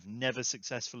 I've never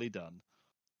successfully done.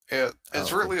 it's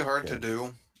Oh, really hard okay. to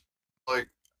do. Like,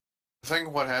 I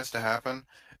think what has to happen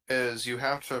is you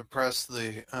have to press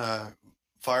the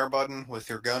fire button with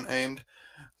your gun aimed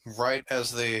right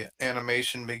as the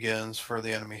animation begins for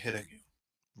the enemy hitting you.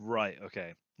 Right.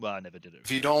 Okay. Well, I never did it.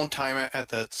 If you don't time it at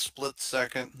that split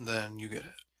second, then you get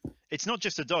it. It's not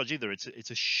just a dodge either. It's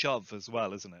a shove as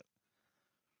well, isn't it?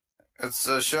 It's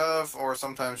a shove, or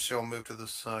sometimes she'll move to the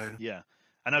side. Yeah.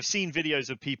 And I've seen videos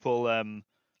of people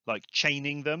like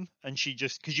chaining them, and she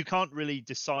just because you can't really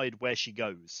decide where she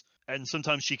goes, and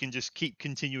sometimes she can just keep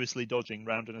continuously dodging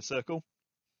round in a circle.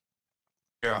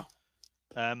 Yeah.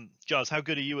 Jars, how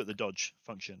good are you at the dodge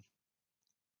function?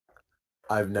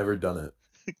 I've never done it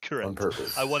Correct. on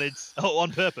purpose.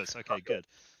 on purpose. Okay, good.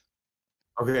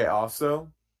 Okay,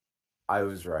 also, I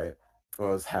was right. Well,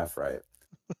 I was half right.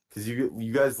 Because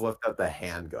you guys left out the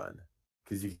handgun.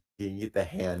 Because you can get the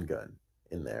handgun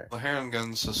in there. The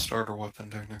handgun's a starter weapon,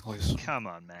 technically. So. Come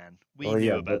on, man. We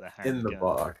knew about the handgun. In the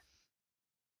box.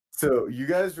 So you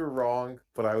guys were wrong,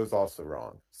 but I was also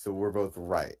wrong. So we're both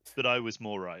right. But I was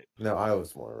more right. No, I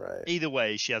was more right. Either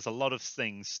way, she has a lot of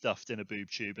things stuffed in a boob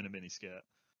tube and a miniskirt.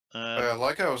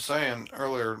 Like I was saying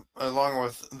earlier, along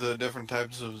with the different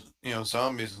types of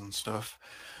zombies and stuff,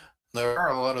 there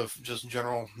are a lot of just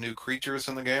general new creatures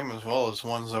in the game, as well as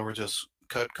ones that were just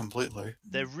cut completely.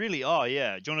 There really are,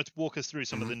 yeah. Do you want to walk us through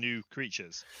some of the new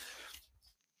creatures?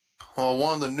 Well,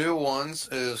 one of the new ones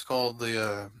is called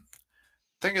I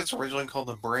think it's originally called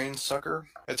the Brain Sucker.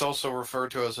 It's also referred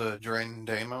to as a Drain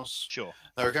Deimos. Sure.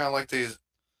 They're kind of like these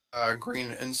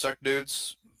green insect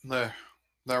dudes. They're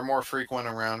more frequent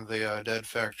around the dead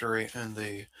factory and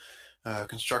the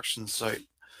construction site.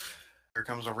 Here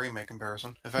comes a remake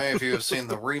comparison. If any of you have seen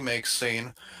the remake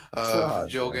scene of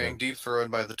Jill getting deep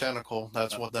throated by the tentacle,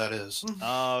 that's what that is.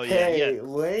 Oh yeah, hey, yeah.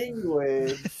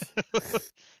 Language.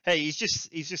 Hey, he's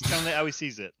just telling it how he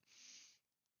sees it.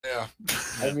 Yeah.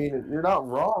 I mean, you're not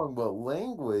wrong, but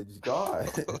language, God.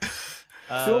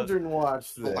 Children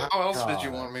watch this. How else did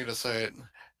you want me to say it?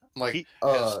 Like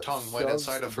his tongue went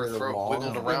inside of her throat,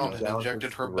 wiggled around, and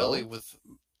injected her belly with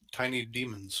tiny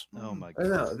demons. Oh my god.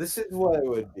 No, this is what it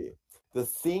would be. The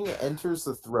thing enters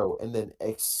the throat and then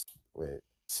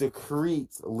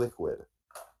secretes liquid.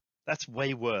 That's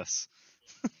way worse.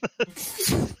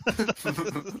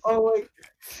 Oh, like.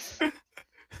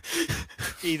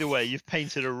 Either way, you've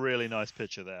painted a really nice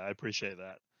picture there. I appreciate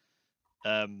that.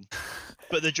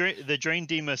 But the Drain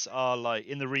Deimos are like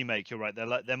in the remake. You're right.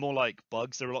 They're more like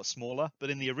bugs. They're a lot smaller.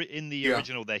 But in the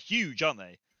original, they're huge, aren't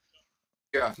they?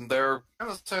 Yeah, they're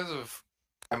kind of the size of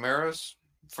chimeras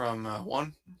from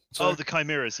 1. Oh, the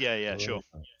chimeras. Yeah, sure.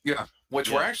 Yeah,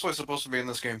 which were actually supposed to be in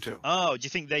this game too. Oh, do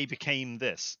you think they became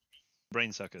this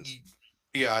brain suckers?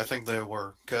 Yeah, I think they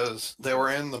were, because they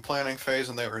were in the planning phase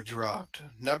and they were dropped.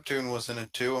 Neptune was in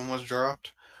it too and was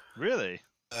dropped. Really?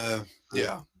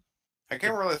 Yeah. I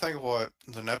can't really think of what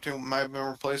the Neptune might have been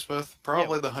replaced with.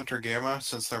 Probably the Hunter Gamma,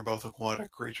 since they're both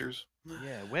aquatic creatures.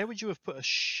 Yeah, where would you have put a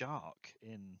shark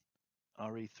in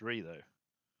RE3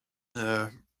 though?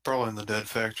 Probably in the Dead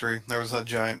Factory. There was that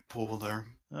giant pool there.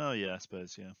 Oh yeah, I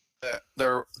suppose, yeah.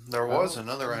 There was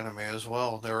another enemy as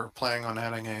well. They were planning on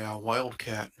adding a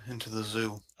wildcat into the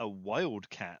zoo. A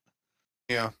wildcat?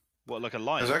 Yeah. What, like a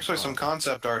lion? There's actually some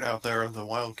concept art out there of the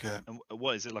wildcat. And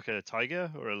what is it, like a tiger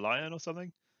or a lion or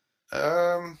something? Is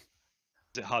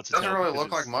it hard to tell? Doesn't really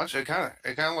look like much. It kind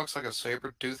of looks like a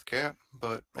saber-toothed cat,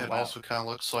 but it also kind of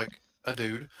looks like a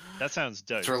dude. That sounds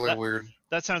dope. It's really weird.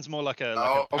 That sounds more like a.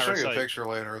 I'll show you a picture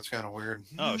later. It's kind of weird.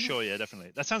 Oh sure, yeah,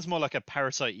 definitely. That sounds more like a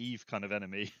Parasite Eve kind of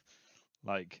enemy,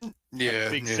 like a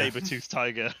big saber-toothed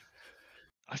tiger.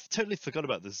 I totally forgot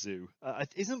about the zoo.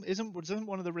 Doesn't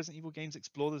one of the Resident Evil games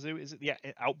explore the zoo? Is it the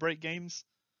Outbreak games?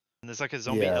 And there's like a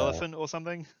zombie elephant or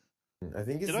something. I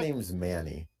think his name's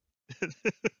Manny.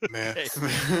 Man.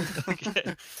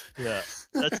 Okay. Yeah,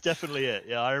 that's definitely it.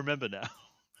 Yeah, I remember now.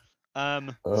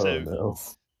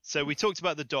 So we talked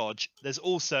about the dodge. There's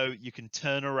also you can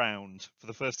turn around for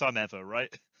the first time ever,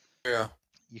 right? Yeah.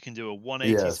 You can do a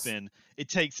 180 spin. It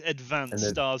takes advanced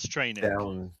stars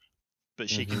training, but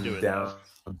she can do it down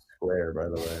square, by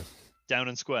the way. Down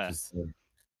and square.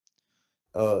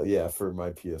 Oh yeah, for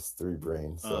my PS3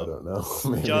 brain, so I don't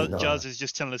know. Jars is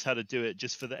just telling us how to do it,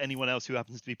 just for anyone else who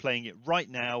happens to be playing it right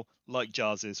now, like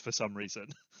Jars is for some reason.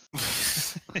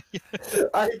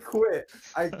 I quit.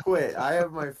 I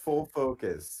have my full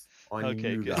focus on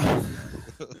you guys.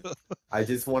 I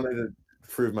just wanted to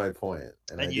prove my point,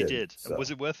 and you did. So.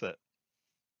 Was it worth it?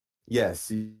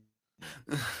 Yes.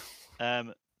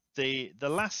 The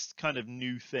last kind of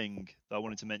new thing that I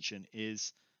wanted to mention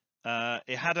is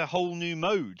it had a whole new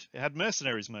mode. It had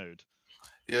Mercenaries mode.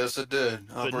 Yes, it did.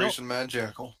 Operation Mad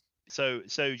Jackal. So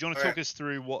do you want to Okay. talk us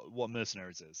through what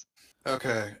Mercenaries is?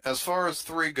 Okay, as far as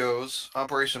 3 goes,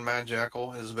 Operation Mad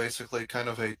Jackal is basically kind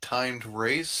of a timed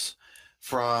race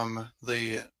from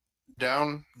the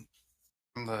down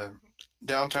from the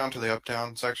downtown to the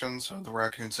uptown sections of the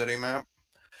Raccoon City map,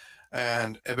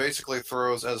 and it basically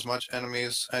throws as much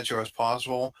enemies at you as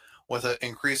possible, with it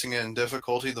increasing in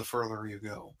difficulty the further you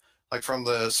go. Like from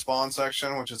the spawn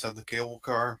section, which is at the cable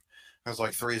car, there's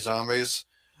like 3 zombies,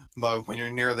 but when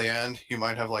you're near the end, you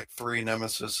might have like 3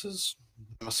 nemesises,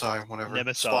 whatever,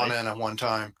 Nemesi. spawn in at one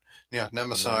time. Yeah,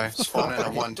 nemesi spawn in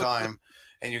at one time,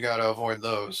 and you gotta avoid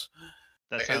those.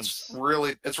 That It's sounds.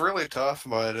 really tough,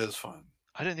 but it is fun.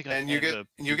 I don't think I've And you ever get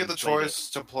the played it. choice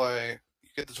to play. You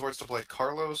get the choice to play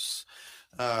Carlos,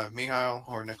 Mihail,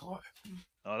 or Nikolai.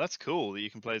 Oh, that's cool that you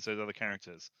can play as those other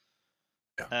characters.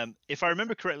 Yeah. If I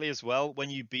remember correctly as well, when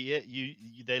you beat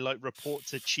it, they like report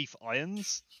to Chief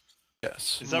Irons.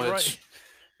 Yes. Is that right?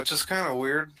 Which is kind of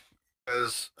weird,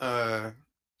 because as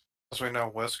we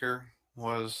know, Wesker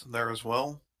was there as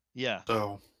well. Yeah.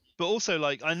 So. But also,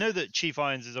 like, I know that Chief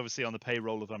Irons is obviously on the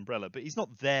payroll of Umbrella, but he's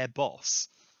not their boss.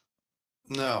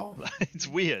 No. It's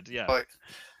weird, yeah. But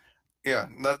yeah,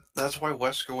 that's why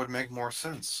Wesker would make more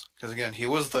sense. Because again, he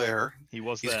was there. He's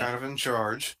He's there. kind of in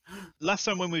charge. Last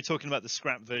time when we were talking about the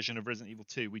scrap version of Resident Evil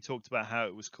 2, we talked about how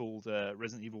it was called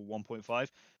Resident Evil 1.5.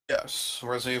 Yes,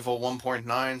 Resident Evil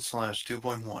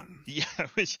 1.9/2.1. Yeah,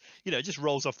 which, just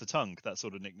rolls off the tongue, that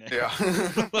sort of nickname. Yeah.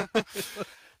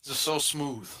 Just so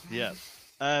smooth. Yeah.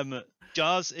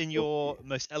 Jars, in your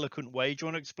most eloquent way, do you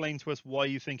want to explain to us why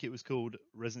you think it was called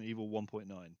Resident Evil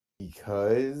 1.9?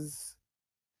 Because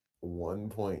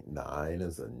 1.9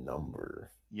 is a number.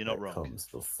 You're not that wrong. Comes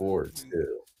before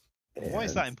 2. Why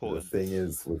is that important? The thing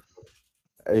is,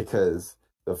 because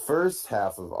the first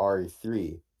half of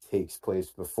RE3 takes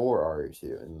place before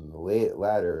RE2, and the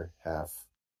latter half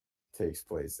takes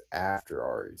place after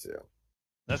RE2.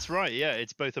 That's right. Yeah,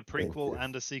 it's both a Thank prequel you.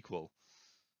 and a sequel.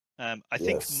 I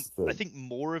think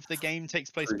more of the game takes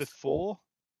place before.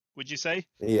 Would you say?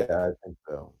 Yeah, I think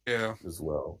so. Yeah. As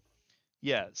well.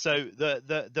 Yeah. So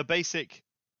the basic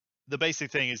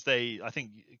thing is I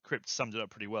think Crypt summed it up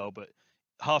pretty well. But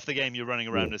half the game you're running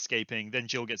around escaping, then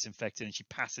Jill gets infected and she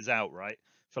passes out, right,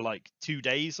 for like 2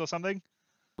 days or something.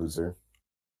 Loser.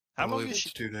 How I long believe is it's she?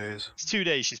 2 days. It's 2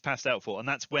 days she's passed out for, and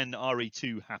that's when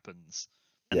RE2 happens.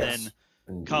 And then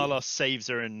Indeed. Carlos saves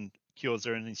her and cures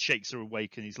her, and he shakes her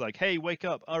awake, and he's like, "Hey, wake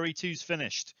up! RE2's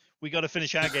finished. We got to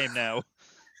finish our game now."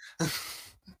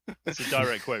 It's a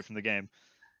direct quote from the game.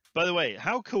 By the way,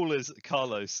 how cool is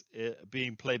Carlos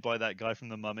being played by that guy from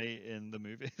The Mummy in the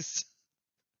movies?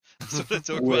 I just want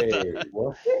to talk about that.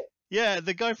 What? Yeah,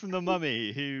 the guy from The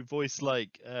Mummy who voiced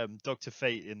like Dr.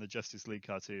 Fate in the Justice League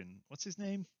cartoon. What's his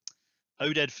name?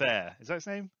 Oded Fair. Is that his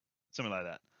name? Something like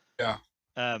that. Yeah.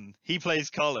 He plays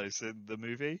Carlos in the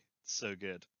movie. So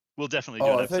good. We'll definitely do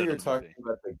Oh, an I thought episode you were on the talking movie.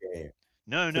 about the game.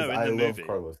 No, in I the love movie.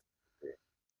 Carlos.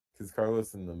 Because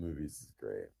Carlos in the movies is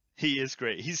great. He is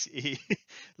great. He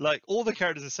like all the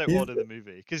characters are so odd in the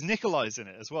movie because Nikolai's in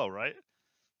it as well, right?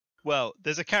 Well,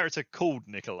 there's a character called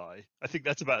Nikolai. I think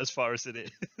that's about as far as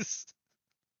it is.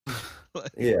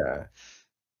 Yeah.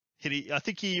 I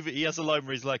think he has a line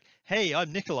where he's like, "Hey,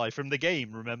 I'm Nikolai from the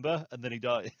game, remember?" And then he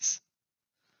dies.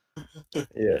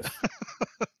 Yeah.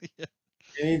 Yeah.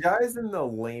 And he dies in the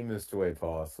lamest way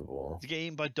possible. Did he get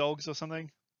eaten by dogs or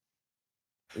something?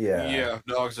 Yeah. Yeah,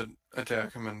 dogs that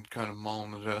attack him and kind of maul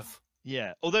him to death.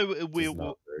 Yeah. Although Which is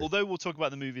not very- we'll talk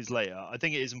about the movies later, I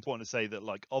think it is important to say that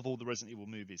like of all the Resident Evil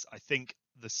movies, I think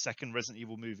the second Resident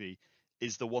Evil movie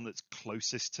is the one that's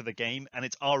closest to the game, and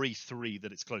it's RE3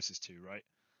 that it's closest to, right?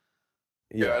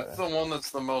 Yeah, it's the one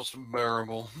that's the most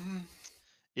bearable.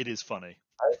 It is funny.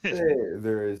 I'd say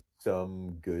there is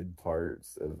some good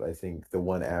parts of, I think, the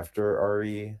one after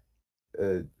RE,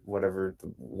 whatever, the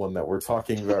one that we're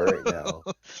talking about right now.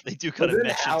 They do kind of then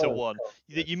mesh into Alan one.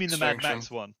 You mean the Mad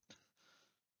Max one?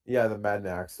 Yeah, the Mad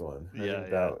Max one. I Yeah, think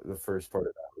that the first part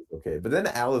of that was okay. But then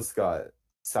Alice got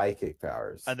psychic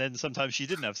powers. And then sometimes she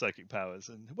didn't have psychic powers,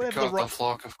 and They caught the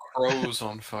flock of crows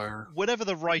on fire. whatever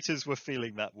the writers were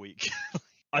feeling that week.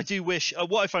 I do wish.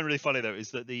 What I find really funny though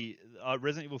is that the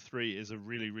Resident Evil 3 is a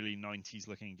really, really 90s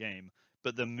looking game,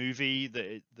 but the movie that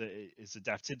it is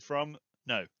adapted from,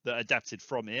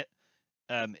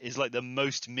 is like the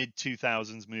most mid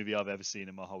 2000s movie I've ever seen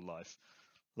in my whole life.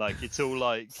 Like it's all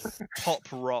like pop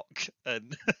rock,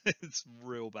 and it's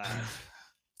real bad.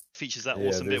 Features that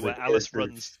awesome bit there's where a Alice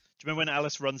character- runs. Do you remember when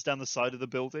Alice runs down the side of the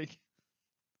building?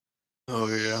 Oh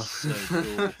yeah. So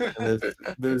cool. And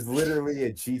there's literally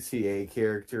a GTA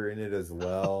character in it as Oh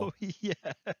well yeah,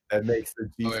 that makes the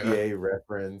Oh, yeah. GTA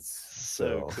reference.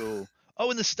 so So cool. Oh,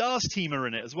 and the Stars team are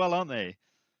in it as well, aren't they?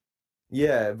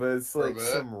 yeah, but it's For a like bit.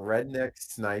 some redneck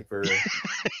sniper.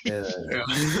 And Yeah.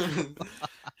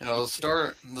 You know,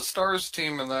 the Stars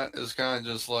team in that is kind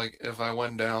of just like if I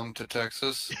went down to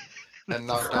Texas and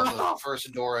knocked on the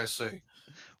first door I see.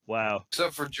 Wow,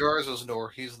 Except for Jars's door,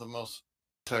 he's the most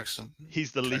Texan.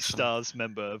 he's the least Texan. Stars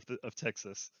member of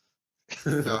Texas.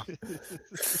 Yeah.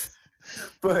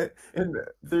 But and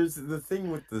there's the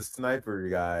thing with the sniper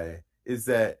guy is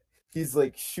that he's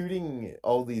like shooting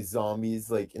all these zombies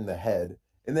like in the head,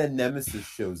 and then Nemesis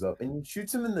shows up and he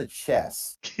shoots him in the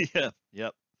chest. Yeah,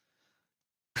 yep.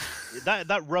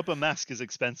 That rubber mask is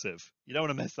expensive. You don't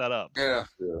want to mess that up. Yeah.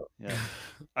 Yeah.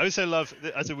 I also love.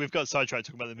 So we've got sidetracked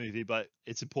talking about the movie, but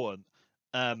it's important.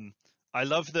 I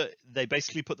love that they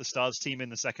basically put the Stars team in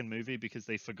the second movie because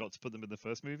they forgot to put them in the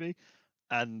first movie.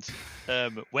 And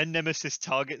when Nemesis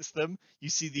targets them, you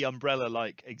see the Umbrella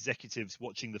like executives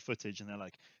watching the footage, and they're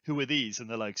like, "Who are these?" And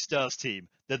they're like, "Stars team.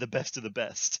 They're the best of the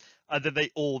best." And then they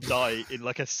all die in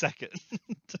like a second.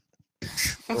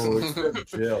 Oh, except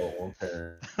Jill,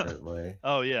 apparently.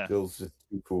 Oh yeah, Jill's just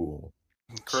too cool.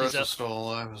 Chris She's a- is still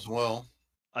alive as well.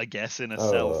 I guess in a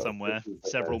cell Oh, somewhere, this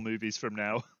is several okay. movies from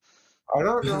now. I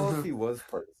don't know if he was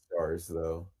part of Stars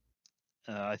though.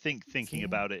 I think thinking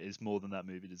about it is more than that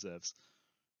movie deserves.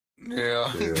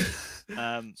 Yeah.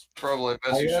 Yeah. It's probably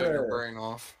best I you shut gotta- your brain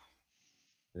off.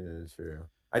 Yeah, true.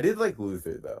 I did like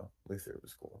Luther though. Luther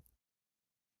was cool.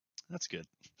 That's good.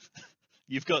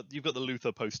 You've got the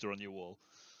Luther poster on your wall.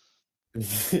 Yeah,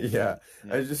 Yeah.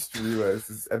 I just realized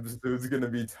this episode's gonna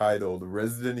be titled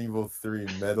Resident Evil 3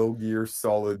 Metal Gear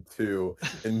Solid 2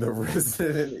 in the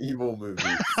Resident Evil movie.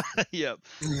 Yep.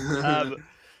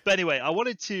 But anyway, I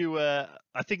wanted to.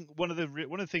 I think one of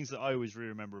the things that I always really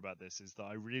remember about this is that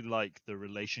I really like the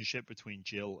relationship between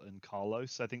Jill and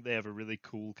Carlos. I think they have a really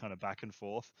cool kind of back and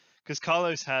forth because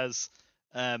Carlos has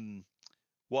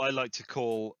what I like to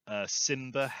call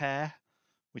Simba hair,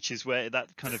 which is where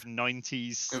that kind of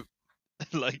 90s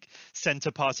like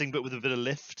center parting, but with a bit of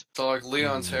lift. So like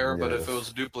Leon's hair, but if it Yes.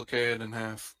 was duplicated in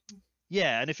half.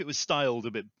 Yeah, and if it was styled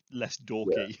a bit less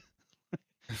dorky.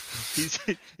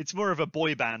 It's more of a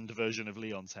boy band version of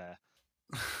Leon's hair.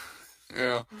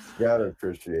 Yeah. Gotta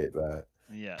appreciate that.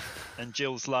 Yeah. And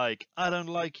Jill's like, "I don't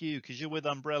like you because you're with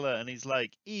Umbrella," and he's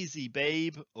like, "Easy,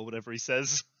 babe," or whatever he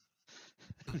says.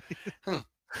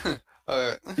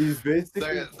 He's basically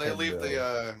They leave Kendo.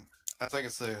 the I think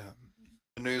it's the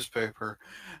newspaper,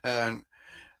 and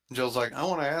Jill's like, "I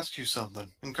want to ask you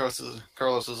something," and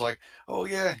Carlos is like, "Oh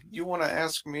yeah, you want to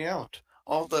ask me out?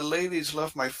 All the ladies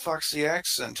love my foxy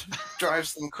accent,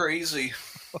 drives them crazy."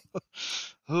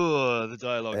 Oh, the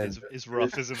dialogue And is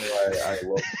rough, isn't it? I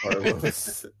love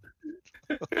Carlos.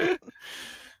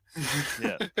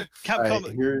 Yeah. Alright,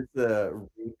 Capcom. here's the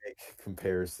remake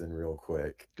comparison real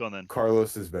quick. Go on then.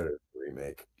 Carlos is better than the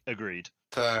remake. Agreed.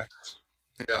 Facts.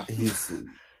 Yeah. He's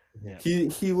Yeah.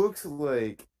 he looks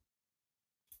like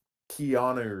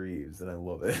Keanu Reeves, and I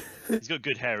love it. He's got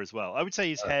good hair as well. I would say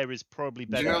his hair is probably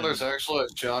Do better. you know than- there's actually a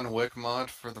John Wick mod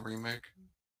for the remake?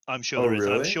 I'm sure Oh, there is.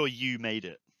 And I'm really? sure you made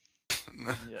it.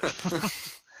 Yeah.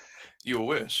 You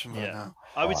wish. But Yeah. no.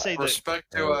 I would say that.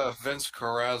 Respect to Vince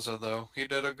Carrazza, though. He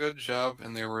did a good job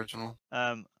in the original.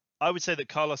 I would say that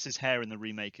Carlos's hair in the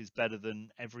remake is better than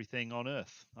everything on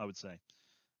Earth. I would say.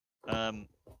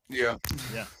 Yeah.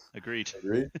 Yeah. Agreed.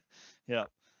 Agree? Yeah.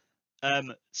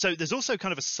 So there's also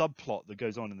kind of a subplot that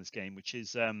goes on in this game, which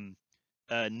is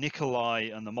Nikolai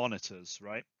and the monitors,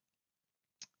 right?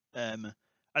 And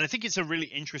I think it's a really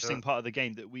interesting part of the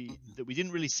game that we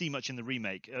didn't really see much in the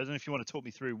remake. I don't know if you want to talk me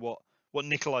through what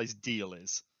Nikolai's deal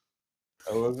is.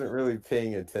 I wasn't really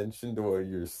paying attention to what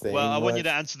you're saying. Well, I want you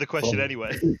much. to answer the question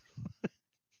anyway.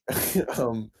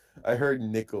 I heard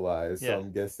Nikolai, so Yeah.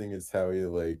 I'm guessing it's how he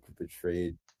like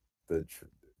betrayed the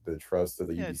trust of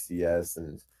the Yeah. UBCS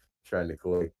and trying to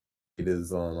collect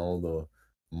data on all the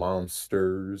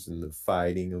monsters and the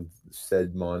fighting of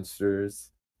said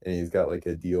monsters. And he's got like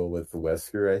a deal with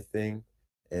Wesker, I think,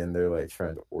 and they're like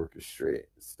trying to orchestrate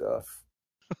stuff.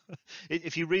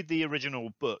 If you read the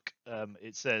original book,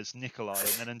 it says Nikolai, and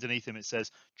then underneath him it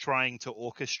says trying to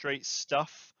orchestrate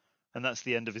stuff, and that's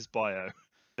the end of his bio.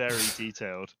 Very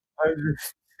detailed.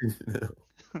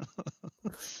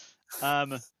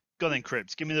 Go on then,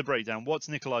 Crypt. Give me the breakdown. What's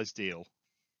Nikolai's deal?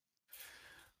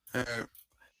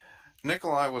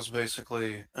 Nikolai was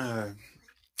basically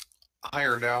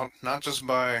hired out not just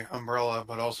by Umbrella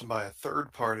but also by a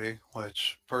third party,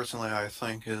 which personally I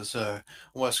think is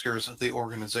Wesker's the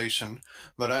organization.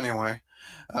 But anyway,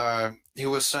 he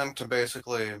was sent to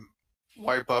basically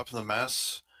wipe up the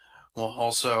mess while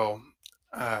also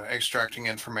extracting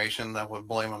information that would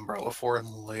blame Umbrella for it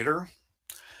later.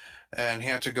 And he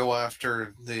had to go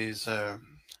after these.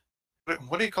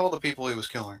 What do you call the people he was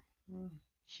killing?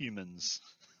 Humans.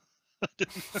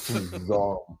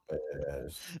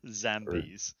 Zombies.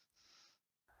 Zambies.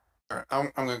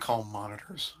 I'm going to call them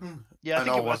monitors. Yeah, I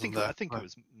know it I wasn't think that, I think it but-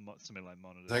 was something like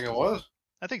monitors. I think it was.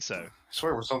 I think so. I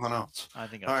swear it was something else. I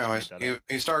think I just Anyways, made that up.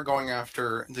 he started going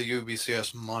after the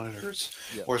UBCS monitors,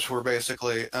 Yeah. which were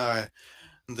basically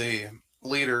the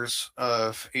leaders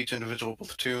of each individual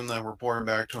platoon that reported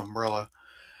back to Umbrella.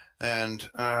 And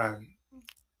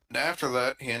after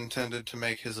that, he intended to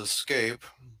make his escape,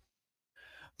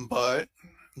 but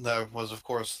that was, of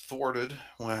course, thwarted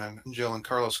when Jill and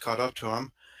Carlos caught up to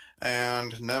him,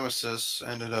 and Nemesis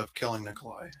ended up killing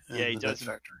Nikolai in Yeah, he the does. Dead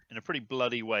Factory. In a pretty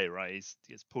bloody way, right? He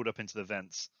gets pulled up into the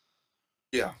vents.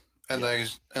 Yeah, and Yeah.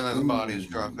 then the bodies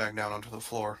dropped back down onto the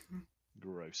floor.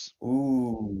 Gross.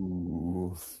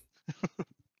 Ooh.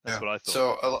 That's what I thought.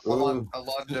 So Ooh. a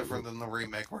lot different than the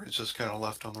remake where it's just kind of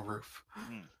left on the roof.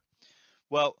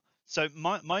 Well, so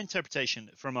my interpretation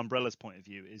from Umbrella's point of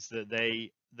view is that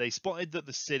they spotted that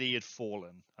the city had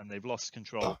fallen and they've lost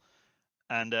control.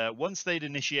 And once they'd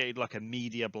initiated like a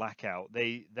media blackout,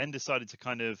 they then decided to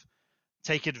kind of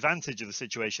take advantage of the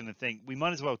situation and think we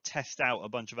might as well test out a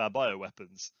bunch of our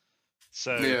bioweapons.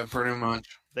 So Yeah, pretty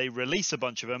much. they release a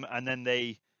bunch of them, and then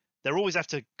they're always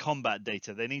after combat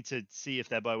data. They need to see if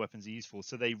their bioweapons are useful.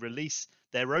 So they release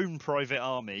their own private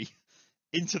army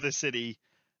into the city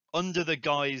under the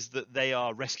guise that they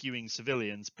are rescuing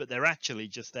civilians, but they're actually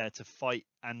just there to fight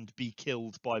and be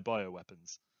killed by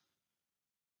bioweapons.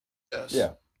 Yes.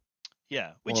 Yeah.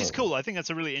 Yeah, which is Well- cool. I think that's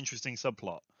a really interesting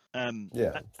subplot.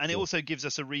 Yeah. And it also gives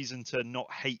us a reason to not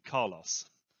hate Carlos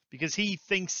because he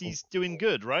thinks he's doing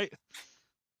good, right?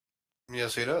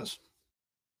 Yes, he does.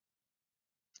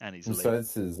 And he's a late.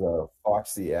 Besides his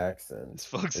foxy accent. His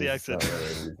foxy it's accent. not really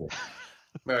a reason.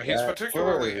 Yeah, he's That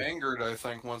particularly word. angered, I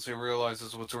think, once he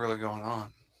realizes what's really going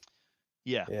on.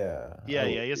 Yeah, Yeah. yeah. I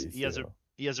He would has be, a so.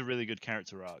 he has a really good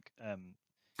character arc.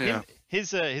 Yeah.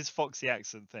 His foxy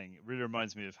accent thing really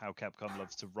reminds me of how Capcom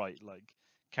loves to write like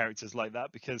characters like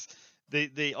that because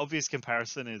the obvious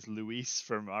comparison is Luis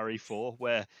from RE4,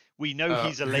 where we know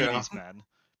he's a yeah. ladies' man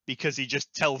because he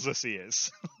just tells us he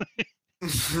is.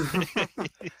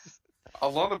 A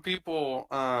lot of people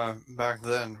back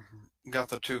then got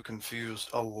the two confused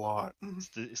a lot.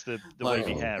 It's the Like,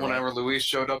 wavy hair. whenever Right? Luis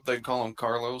showed up, they'd call him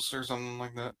Carlos or something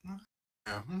like that.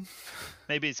 Yeah.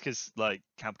 Maybe it's because like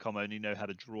Capcom only know how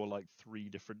to draw like 3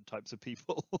 different types of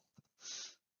people.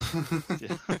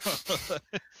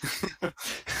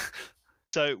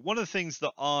 So one of the things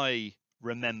that I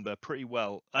remember pretty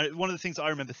well, one of the things I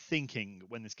remember thinking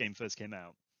when this game first came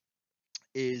out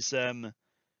is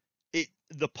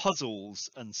the puzzles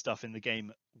and stuff in the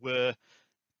game were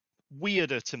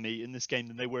weirder to me in this game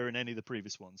than they were in any of the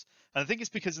previous ones. And I think it's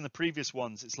because in the previous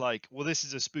ones it's like, well, this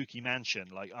is a spooky mansion,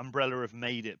 like Umbrella have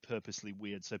made it purposely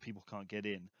weird so people can't get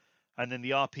in. And then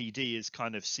the RPD is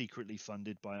kind of secretly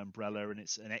funded by Umbrella and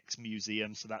it's an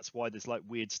ex-museum, so that's why there's like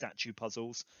weird statue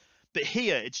puzzles. But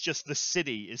here it's just the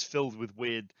city is filled with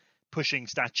weird pushing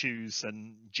statues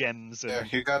and gems and Yeah,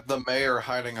 you got the mayor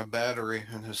hiding a battery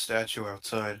in his statue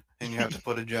outside, and you have to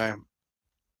put a giant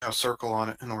circle on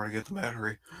it in order to get the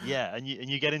battery. yeah, and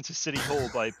you get into City Hall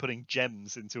by putting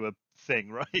gems into a thing,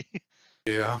 right?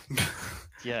 Yeah.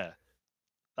 Yeah.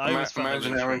 I always found that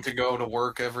Imagine really having strange. to go to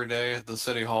work every day at the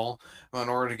city hall. In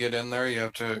order to get in there, you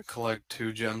have to collect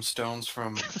 2 gemstones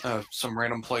from some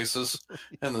random places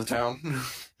in the town.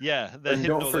 Yeah, they're And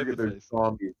hidden don't all over forget the there's place.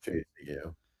 zombies chasing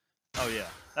you. Oh yeah,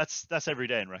 that's every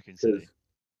day in Raccoon City.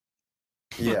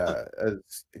 Yeah,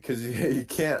 because you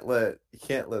can't let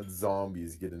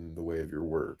zombies get in the way of your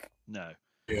work. No.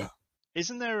 Yeah.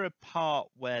 Isn't there a part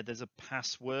where there's a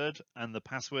password and the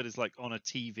password is like on a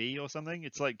TV or something?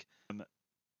 It's like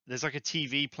there's like a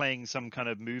TV playing some kind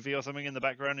of movie or something in the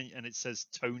background and it says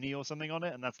Tony or something on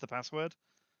it and that's the password.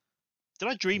 Did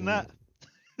I dream that?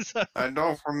 So, I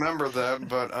don't remember that,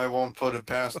 but I won't put it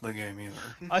past the game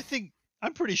either.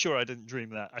 I'm pretty sure I didn't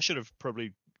dream that. I should have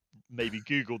probably maybe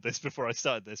Googled this before I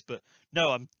started this, but no,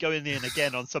 I'm going in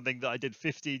again on something that I did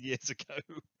 15 years ago.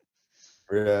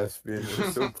 Yes, man,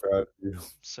 I'm so proud of you.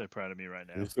 So proud of me right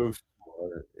now. You're so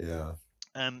smart. Yeah.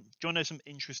 Do you want to know some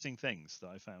interesting things that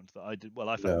I found that I did? Well,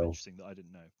 I found No. interesting that I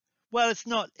didn't know. Well, it's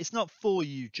not for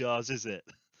you, Jars, is it?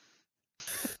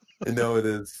 No, it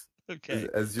is. Okay.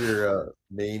 As your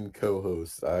main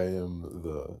co-host, I am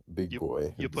the big boy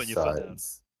who You're putting your foot down.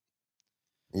 decides.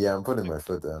 Yeah, I'm putting my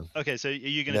foot down. Okay, so are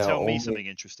you going to Now, tell me only- something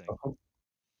interesting?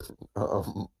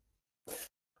 Um,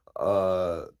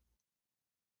 uh,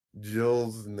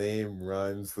 Jill's name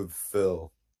rhymes with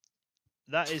Phil.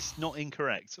 That is not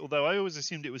incorrect. Although I always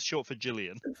assumed it was short for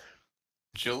Jillian.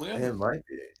 Jillian? It might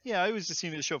be. Yeah, I always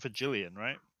assumed it was short for Jillian,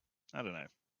 right? I don't know.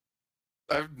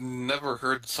 I've never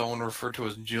heard someone referred to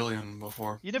as Jillian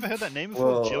before. You never heard that name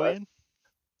before, Well, Jillian?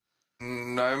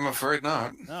 I'm afraid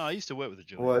not. No, I used to work with a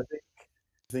Jillian. Well,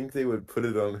 I think they would put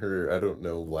it on her, I don't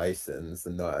know, license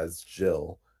and not as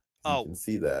Jill. Oh. You can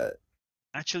see that.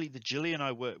 Actually, the Jillian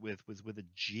I worked with was with a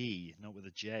G, not with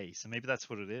a J. So maybe that's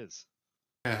what it is.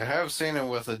 Yeah, I have seen it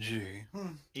with a G.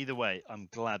 Either way, I'm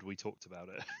glad we talked about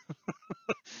it.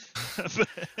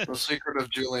 The secret of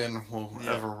Jillian will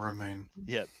Yeah. ever remain.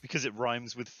 Yeah, because it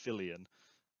rhymes with Fillion.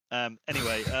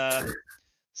 Anyway,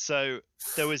 so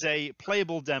there was a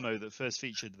playable demo that first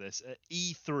featured this at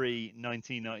E3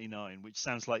 1999, which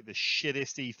sounds like the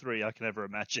shittest E3 I can ever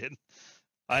imagine.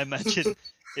 I imagine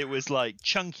it was like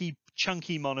chunky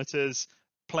monitors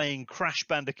playing Crash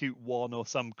Bandicoot 1 or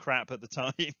some crap at the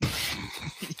time.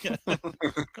 Yeah.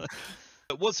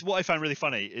 What I found really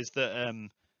funny is that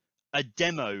a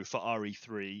demo for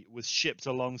RE3 was shipped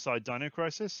alongside Dino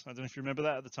Crisis. I don't know if you remember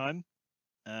that at the time.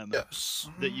 Yes.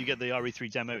 That you get the RE3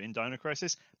 demo in Dino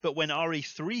Crisis, but when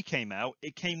RE3 came out,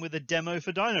 it came with a demo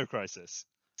for Dino Crisis.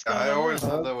 I always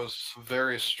thought that was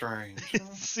very strange.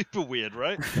 It's super weird,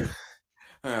 right?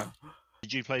 Yeah.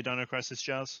 Did you play Dino Crisis,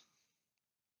 Jazz?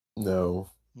 No.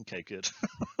 Okay, good.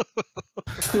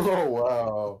 Oh,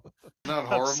 wow. Not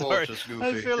horrible, sorry. it's just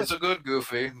I goofy. feel It's a good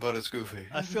goofy, but it's goofy.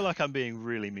 I feel like I'm being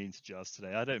really mean to Jazz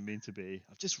today. I don't mean to be.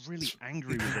 I'm just really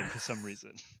angry with him for some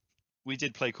reason. We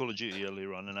did play Call of Duty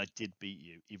earlier on, and I did beat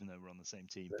you, even though we're on the same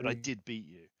team. But I did beat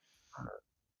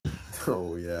you.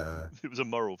 Oh, yeah. It was a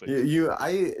moral victory.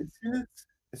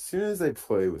 As soon as I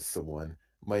play with someone,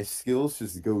 my skills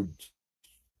just go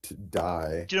to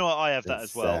die. Do you know what? I have that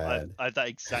It's as well. sad. I have that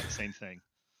exact same thing.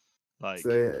 Like,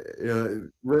 So,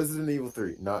 Resident Evil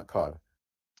 3, not COD.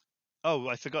 oh,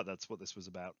 I forgot that's what this was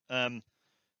about.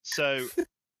 So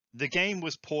the game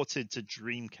was ported to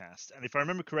Dreamcast, and if I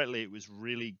remember correctly, it was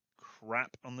really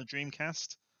crap on the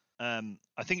Dreamcast. I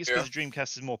think it's because the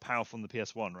Dreamcast is more powerful than the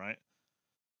PS1, right?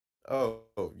 Oh,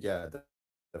 yeah,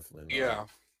 definitely. Yeah.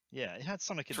 Yeah, it had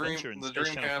Sonic Adventure and The Space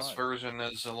Channel Dreamcast 5. version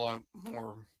is a lot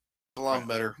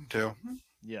better too.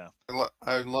 Yeah.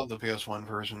 I love the PS1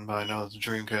 version, but I know the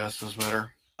Dreamcast is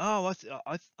better. Oh,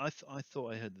 I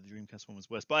thought I heard that the Dreamcast one was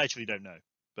worse, but I actually don't know.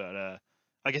 But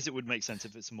I guess it would make sense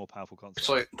if it's a more powerful console. It's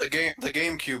like the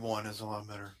GameCube one is a lot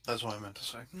better. That's what I meant to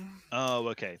say. Oh,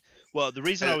 okay. Well, the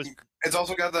reason I was It's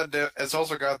also got that. It's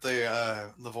also got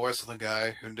the voice of the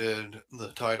guy who did the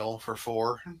title for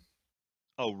 4.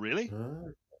 Oh, really?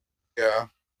 Yeah.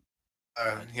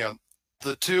 Yeah.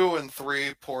 The 2 and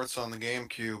 3 ports on the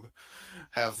GameCube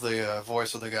have the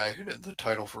voice of the guy who did the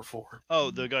title for 4.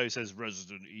 Oh, the guy who says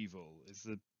Resident Evil is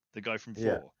the guy from 4.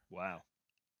 Yeah. Wow.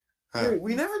 Hey,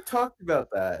 we never talked about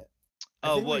that.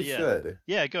 I think we yeah. should.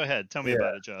 Yeah, go ahead. Tell me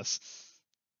about it, Joss.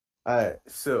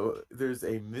 So there's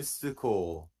a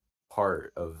mystical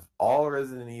part of all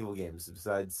Resident Evil games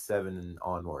besides 7 and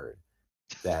onward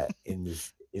that in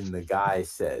the guy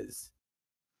says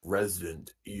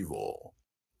Resident Evil,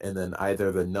 and then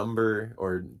either the number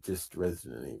or just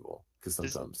Resident Evil, because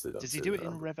sometimes they don't. Does he do it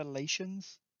in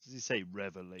Revelations? Does he say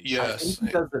Revelations? Yes. He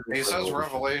says Revelation.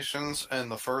 Revelations in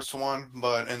the first one,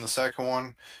 but in the second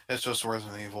one, it's just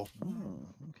Resident Evil. Oh,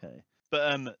 okay.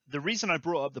 But the reason I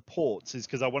brought up the ports is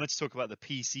because I wanted to talk about the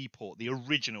PC port, the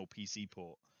original PC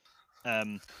port,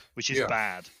 which is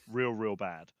bad, real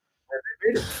bad.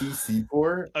 They made a PC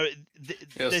port.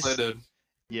 Yes, they did.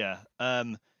 Yeah.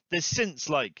 There's since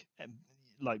like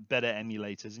better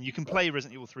emulators, and you can play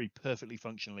Resident Evil 3 perfectly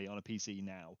functionally on a PC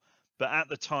now. But at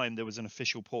the time, there was an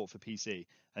official port for PC,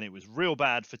 and it was real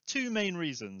bad for 2 main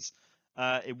reasons.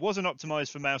 It wasn't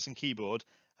optimized for mouse and keyboard,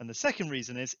 and the second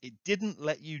reason is it didn't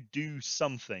let you do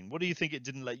something. What do you think it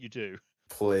didn't let you do?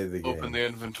 Play the game. Open the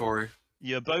inventory.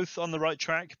 You're both on the right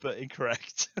track, but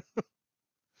incorrect.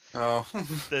 Oh.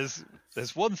 There's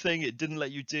one thing it didn't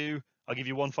let you do. I'll give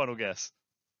you one final guess.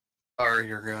 Fire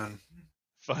your gun.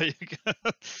 Fire your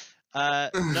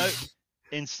gun. No.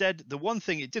 Instead, the one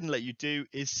thing it didn't let you do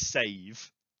is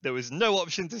save. There was no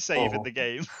option to save in the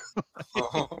game.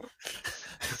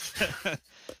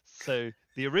 So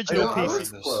the original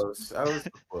PC. I was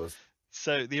close.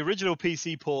 So the original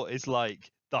PC port is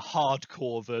like the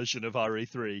hardcore version of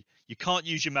RE3. You can't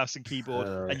use your mouse and keyboard,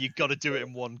 and you got to do it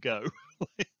in one go.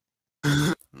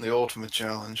 The ultimate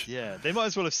challenge. Yeah, they might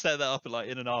as well have set that up like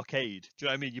in an arcade. Do you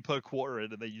know what I mean? You put a quarter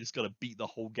in, and then you just got to beat the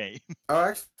whole game. Oh,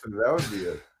 actually, that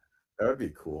would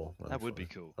be cool. That would be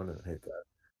actually. cool. I wouldn't hate that.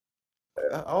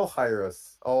 I'll hire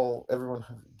us. Everyone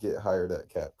get hired at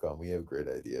Capcom. We have great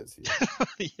ideas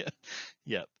here.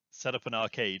 Yeah. Set up an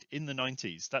arcade in the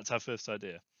 90s. That's our first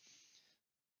idea.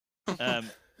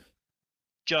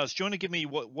 Jazz, do you want to give me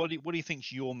what do you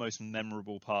think's your most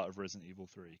memorable part of Resident Evil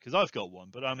 3? Because I've got one,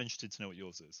 but I'm interested to know what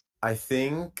yours is. I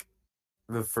think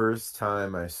the first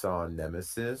time I saw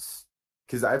Nemesis,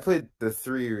 because I played the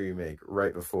 3 remake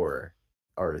right before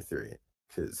RE3,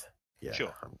 because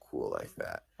Sure. I'm cool like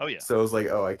that. Oh yeah. So I was like,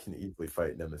 oh, I can easily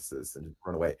fight Nemesis and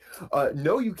run away.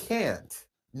 No, you can't.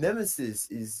 Nemesis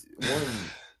is one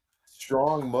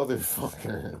strong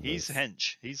motherfucker. He's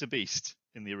hench. He's a beast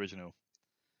in the original.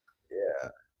 Yeah.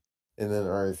 And then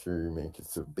RE3 remake,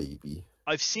 it's a baby.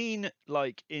 I've seen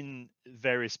like in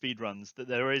various speedruns that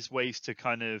there is ways to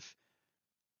kind of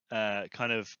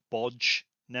bodge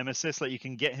Nemesis. Like you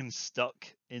can get him stuck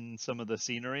in some of the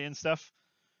scenery and stuff.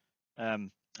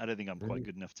 I don't think I'm quite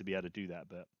good enough to be able to do that,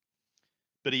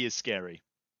 but he is scary.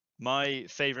 My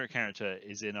favorite character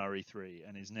is in RE3,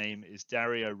 and his name is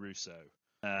Dario Russo.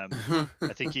 I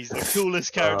think he's the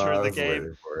coolest character in the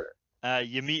game.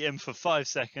 You meet him for 5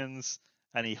 seconds,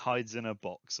 and he hides in a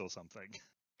box or something.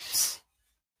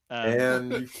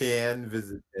 And you can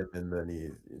visit him, and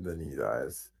then he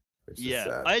dies. Which is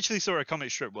sad. I actually saw a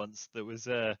comic strip once that was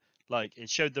like it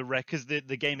showed the wreck because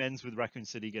the game ends with Raccoon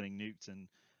City getting nuked, and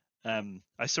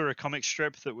I saw a comic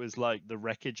strip that was like the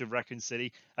wreckage of Raccoon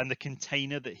City, and the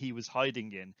container that he was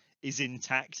hiding in is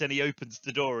intact, and he opens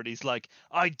the door and he's like,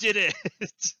 "I did it!"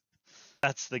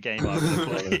 That's the game I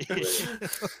would play.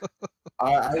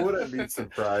 I wouldn't be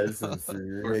surprised if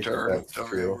that's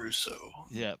true. Russo.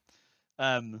 Yeah.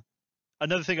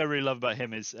 Another thing I really love about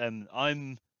him is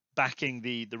I'm backing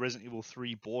the Resident Evil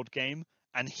 3 board game,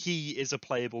 and he is a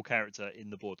playable character in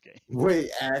the board game.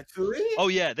 Wait, actually? Oh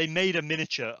yeah, they made a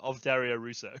miniature of Dario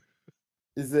Russo.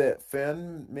 Is it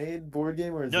fan-made board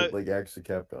game, or is it like actually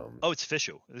Capcom? Oh, it's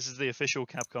official. This is the official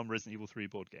Capcom Resident Evil 3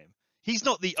 board game. He's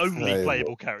not the only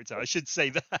playable character, I should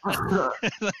say that.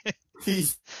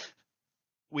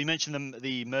 We mentioned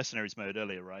the Mercenaries mode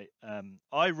earlier, right?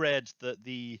 I read that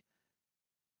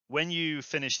when you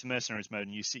finish the Mercenaries mode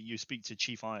and you speak to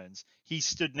Chief Irons, he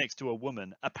stood next to a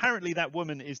woman. Apparently, that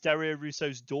woman is Dario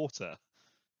Russo's daughter.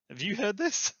 Have you heard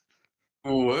this?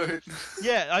 What?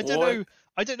 Yeah, I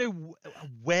don't know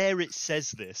where it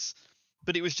says this,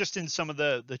 but it was just in some of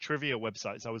the trivia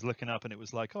websites I was looking up, and it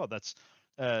was like, oh, that's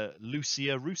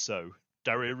Lucia Russo,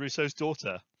 Dario Russo's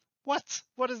daughter. What?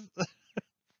 What is?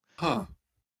 Huh.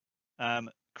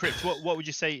 Crypt, what would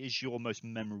you say is your most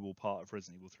memorable part of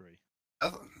Resident Evil 3?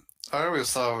 I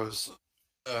always thought it was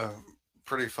a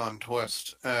pretty fun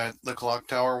twist at the clock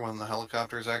tower when the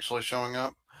helicopter is actually showing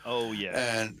up. Oh yeah.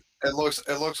 And it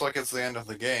looks like it's the end of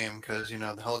the game because the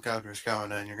helicopter's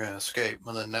coming in, you're gonna escape,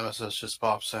 and then Nemesis just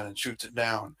pops in and shoots it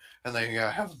down, and then you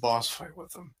gotta have a boss fight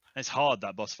with him. It's hard,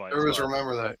 that boss fight. I always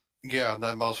remember that. Yeah,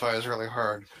 that boss fight is really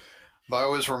hard. But I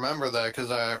always remember that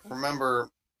because I remember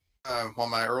one of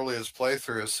my earliest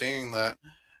playthroughs seeing that,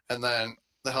 and then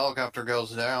the helicopter goes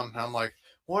down, and I'm like,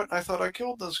 what? I thought I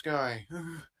killed this guy.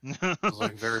 I was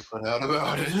like very put out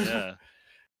about it.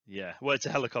 Yeah. Well, it's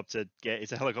a helicopter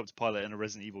pilot in a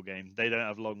Resident Evil game. They don't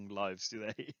have long lives, do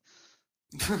they?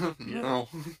 No.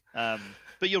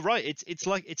 But you're right. It's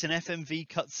like it's an FMV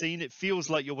cutscene. It feels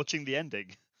like you're watching the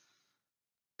ending.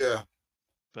 Yeah.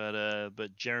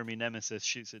 But Jeremy Nemesis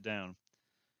shoots it down.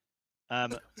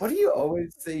 Why do you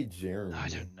always say Jeremy? I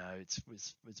don't know.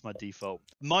 It's my default.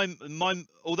 My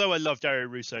although I love Dario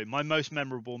Russo, my most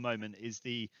memorable moment is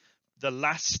the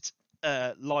last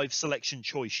live selection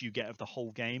choice you get of the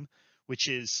whole game, which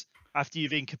is after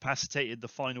you've incapacitated the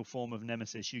final form of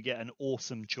Nemesis, you get an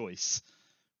awesome choice,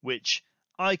 which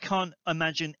I can't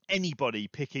imagine anybody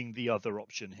picking the other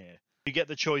option here. You get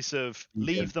the choice of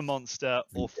leave the monster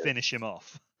or finish him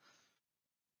off.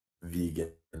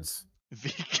 Vegans.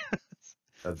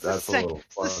 That's a little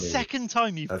funny. It's the second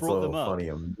time you've brought them up. Funny,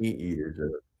 a meat eater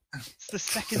joke. It's the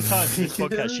second time in this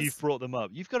podcast you've brought them up.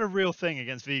 You've got a real thing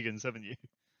against vegans, haven't you?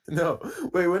 No.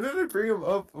 Wait, when did I bring them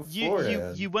up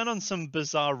before? You went on some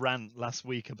bizarre rant last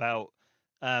week about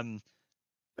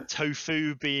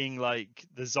tofu being like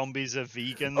the zombies are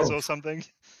vegans or something.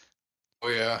 Oh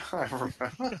yeah, I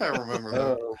remember that. Oh my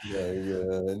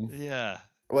god. Yeah.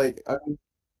 Like,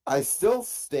 I still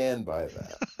stand by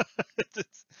that.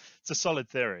 It's a solid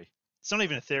theory. It's not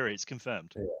even a theory, it's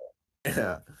confirmed.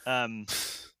 Yeah.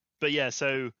 But yeah,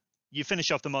 so you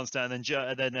finish off the monster, and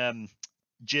then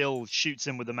Jill shoots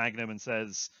him with the magnum and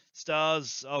says,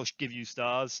 "Stars, I'll give you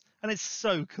stars," and it's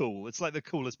so cool. It's like the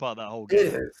coolest part of that whole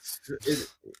game.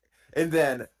 And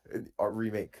then our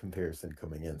remake comparison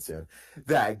coming in soon.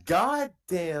 That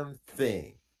goddamn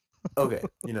thing. Okay,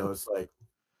 it's like,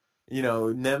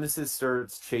 Nemesis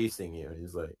starts chasing you, and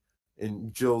he's like,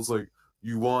 and Jill's like,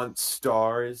 "You want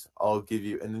stars? I'll give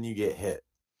you," and then you get hit.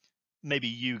 Maybe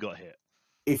you got hit.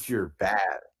 If you're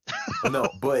bad. No,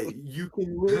 but you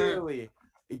can literally,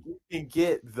 you can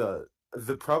get the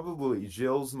probably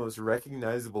Jill's most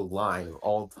recognizable line of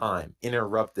all time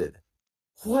interrupted.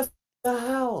 What the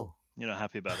hell? You're not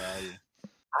happy about that, are you?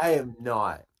 I am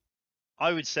not.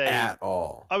 I would say at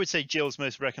all. I would say Jill's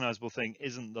most recognizable thing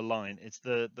isn't the line; it's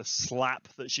the slap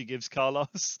that she gives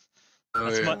Carlos.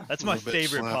 That's my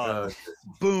favorite part.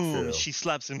 Boom! True. She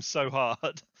slaps him so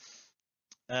hard.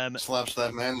 Slaps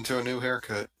that man into a new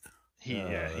haircut. He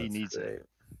needs great.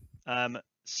 it.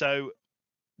 So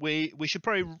we should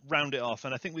probably round it off,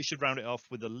 and I think we should round it off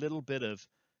with a little bit of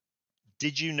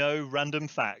 "Did you know?" random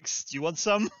facts. Do you want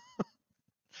some?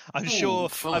 I'm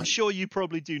sure you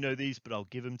probably do know these, but I'll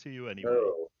give them to you anyway.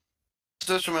 Oh.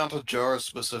 Such amount of jars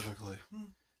specifically.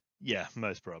 Yeah,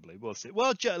 most probably. We'll see.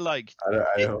 Well, I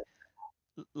don't.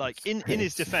 like in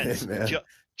his defense, Man.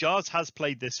 Jars has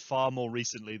played this far more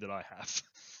recently than I have.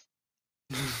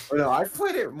 Oh, no, I've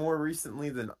played it more recently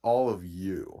than all of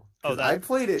you. Oh, I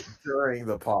played it during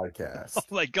the podcast. Oh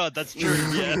my god, that's true.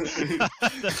 Yeah,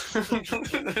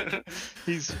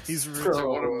 he's So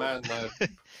what a mad lad.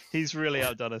 he's really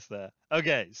outdone us there.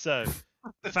 Okay, so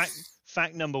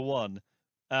fact number one.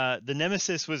 The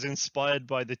Nemesis was inspired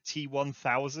by the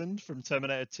T-1000 from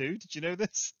Terminator 2. Did you know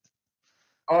this?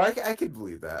 Oh, I could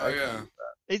believe that. Oh, I could yeah.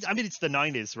 believe that. It's the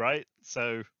 90s, right?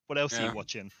 So what else are Yeah. you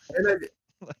watching?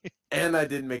 And I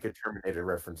did make a Terminator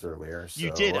reference earlier. So.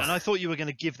 You did, and I thought you were going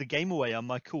to give the game away on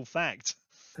my cool fact.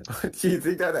 Do you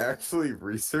think I'd actually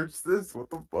research this? What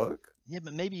the fuck? Yeah,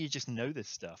 but maybe you just know this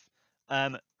stuff.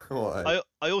 What?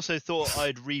 I also thought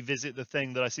I'd revisit the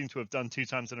thing that I seem to have done 2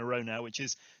 times in a row now, which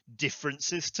is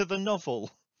differences to the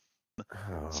novel.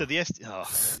 Oh. So the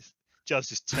Jazz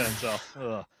just turns off.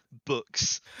 Ugh,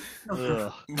 books.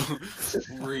 Ugh.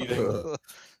 Reading.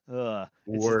 Ugh.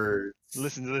 Words.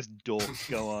 Listen to this dork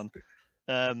go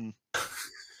on.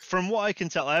 From what I can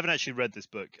tell, I haven't actually read this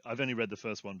book. I've only read the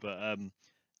first one, but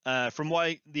from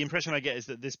the impression I get is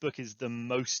that this book is the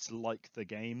most like the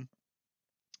game.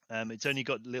 It's only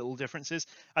got little differences,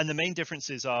 and the main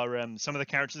differences are some of the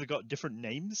characters have got different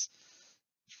names.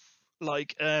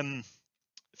 Like,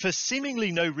 for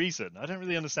seemingly no reason, I don't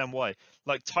really understand why.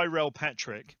 Like Tyrell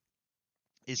Patrick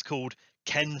is called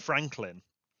Ken Franklin,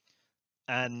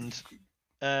 and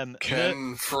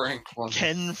Ken Franklin.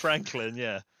 Ken Franklin,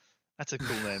 yeah, that's a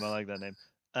cool name. I like that name.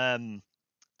 And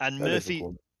That is a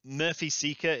cool- Murphy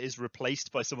Seeker is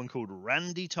replaced by someone called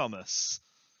Randy Thomas.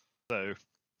 So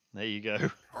there you go.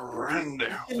 Randy.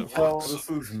 I can tell this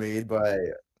was made by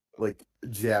like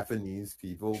Japanese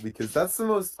people because that's the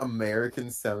most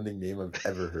American sounding name I've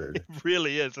ever heard. It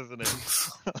really is, isn't it?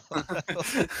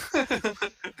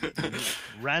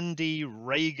 Randy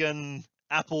Reagan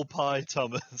Apple Pie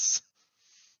Thomas.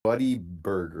 Buddy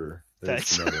Burger.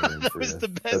 There's another name That for was it. the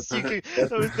best you could.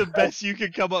 That was the best you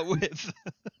could come up with.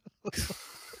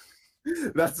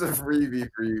 That's a freebie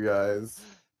for you guys.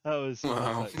 That was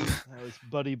Wow. that was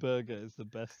Buddy Burger is the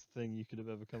best thing you could have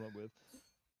ever come up with.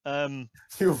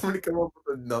 You want me to come up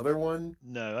with another one?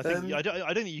 No, I think Then- I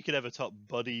don't think you could ever top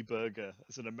Buddy Burger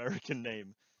as an American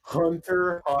name.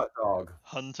 Hunter Hot Dog.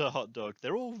 Hunter Hot Dog.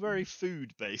 They're all very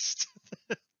food based.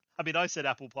 I mean, I said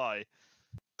apple pie.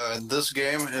 This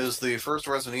game is the first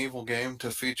Resident Evil game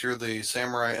to feature the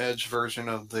Samurai Edge version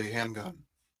of the handgun.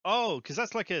 Oh, because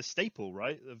that's like a staple,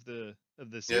 right, of the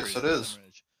series. Yes, it is. Samurai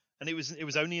Edge. And it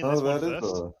was only in Oh, this one that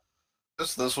is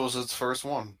first. This was its first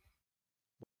one.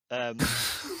 Well,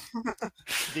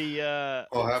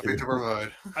 Happy to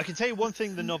provide. I can tell you one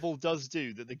thing the novel does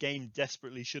do that the game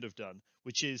desperately should have done,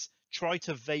 which is try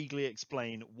to vaguely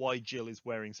explain why Jill is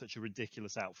wearing such a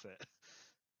ridiculous outfit.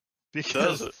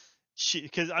 Does it?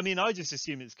 Because I mean, I just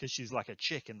assume it's because she's like a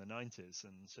chick in the 90s,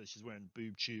 and so she's wearing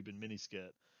boob tube and miniskirt.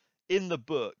 In the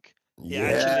book,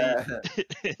 Yeah.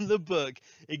 in the book,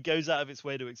 it goes out of its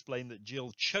way to explain that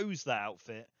Jill chose that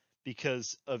outfit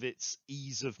because of its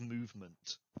ease of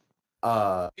movement.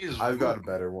 I've got a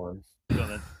better one. Go on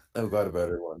then. I've got a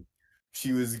better one.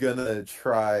 She was gonna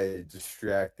try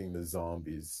distracting the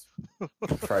zombies.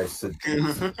 Try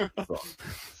seducing the zombies.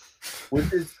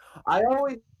 Which is, I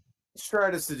always try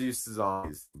to seduce the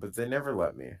zombies, but they never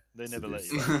let me. They never let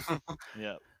seduce you. them.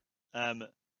 Yeah. I think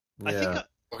Yeah.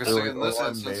 Okay, so in this I'm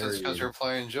instance, it's because married. you're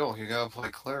playing Jill. You gotta play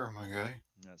Claire, my guy.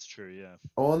 That's true. Yeah.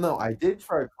 Oh no, I did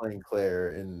try playing Claire,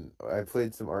 and I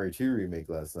played some RE2 remake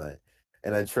last night,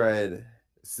 and I tried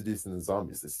seducing the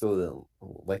zombies. I still didn't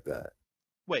like that.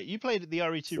 Wait, you played the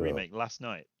RE2 So remake last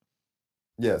night,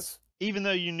 yes, even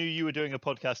though you knew you were doing a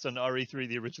podcast on RE3,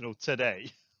 the original,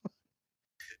 today.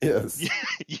 yes.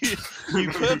 you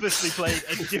purposely played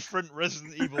a different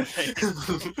Resident Evil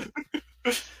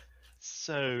game.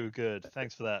 So good.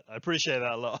 Thanks for that. I appreciate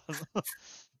that a lot.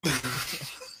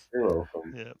 You're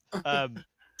welcome. Yeah.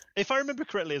 If I remember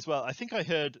correctly as well, I think I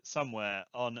heard somewhere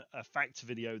on a fact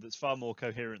video that's far more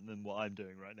coherent than what I'm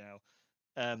doing right now.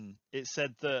 It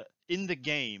said that in the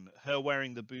game, her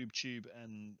wearing the boob tube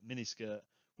and miniskirt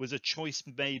was a choice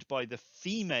made by the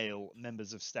female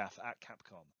members of staff at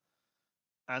Capcom,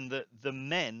 and that the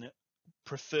men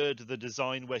preferred the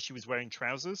design where she was wearing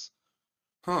trousers.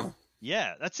 Huh.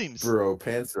 Yeah, that seems Bro,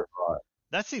 pants are hot.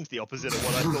 that seems the opposite of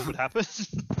what I thought would happen.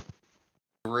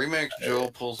 Remake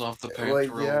Jill pulls off the pants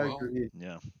Like, real yeah, I well. agree.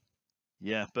 Yeah.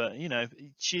 Yeah, but you know,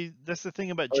 that's the thing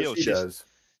about Oh, Jill. she does.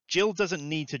 Jill doesn't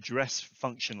need to dress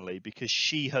functionally because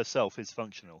she herself is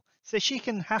functional. So she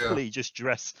can happily just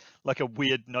dress like a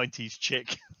weird 90s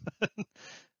chick.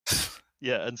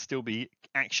 Yeah, and still be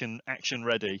action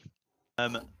ready.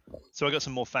 So I got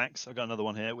some more facts. I got another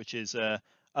one here, which is a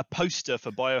poster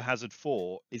for Biohazard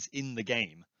 4 is in the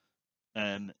game.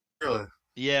 Really?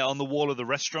 Yeah, on the wall of the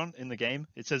restaurant in the game,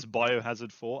 it says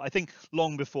Biohazard 4. I think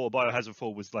long before Biohazard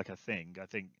 4 was like a thing. I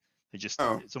think it's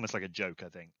almost like a joke, I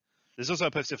think. There's also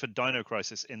a poster for Dino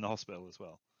Crisis in the hospital as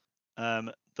well.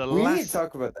 We need to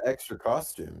talk about the extra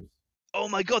costumes. Oh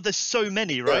my god, there's so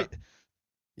many, right?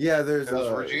 Yeah, there's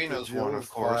Regina's the one, of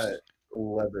course.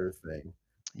 leather thing.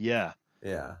 Yeah.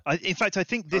 Yeah. In fact, I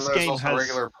think this There's game also has a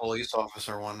regular police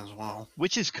officer one as well.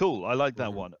 which is cool. I like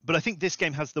that Mhm. one. But I think this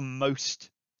game has the most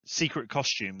secret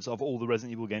costumes of all the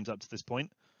Resident Evil games up to this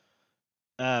point.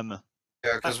 Yeah,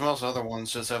 because most other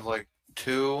ones just have like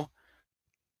 2,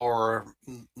 or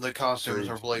the costumes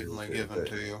are blatantly given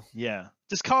to you. Yeah.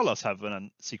 Does Carlos have a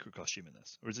secret costume in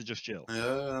this, or is it just Jill?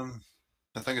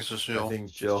 I think it's just I Jill.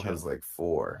 think Jill has like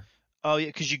 4. Oh yeah,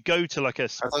 because you go to like I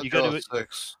thought you Jill go to had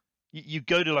 6. you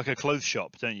go to like a clothes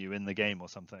shop, don't you, in the game or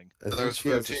something? I think There's she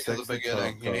has 15 a at the sexy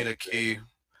beginning. top You need coat. a key.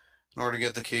 In order to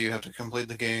get the key, you have to complete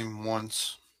the game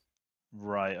once.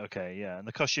 Right. Okay. Yeah. And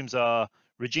the costumes are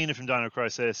Regina from Dino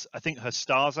Crisis. I think her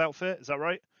Stars outfit. Is that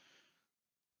right?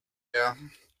 Yeah.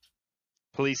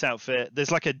 Police outfit.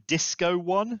 There's like a disco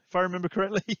one, if I remember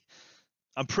correctly.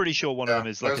 I'm pretty sure one of them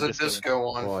is like There's a a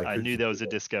disco. one. Well, I could knew just there was a boot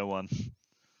up- disco one.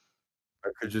 I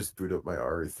could just boot up my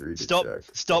RE3 to Stop! check.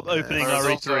 Stop Dumbass. opening There's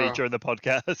RE3 also- during the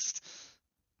podcast.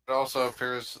 It also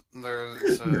appears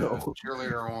there's a No.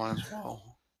 cheerleader one as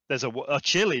well. There's a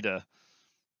cheerleader.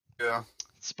 Yeah.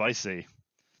 Spicy.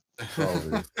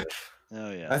 Probably.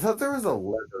 Oh yeah. I thought there was a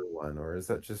leather one, or is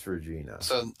that just Regina?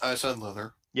 I said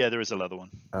leather. Yeah, there is a leather one.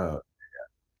 Oh,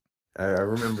 yeah. I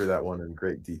remember that one in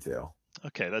great detail.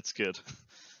 Okay, that's good.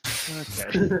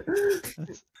 Okay.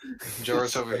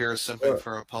 Joris over here is simping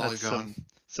for a That's polygon.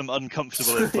 some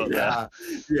uncomfortable input there.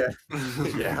 yeah,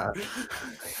 yeah,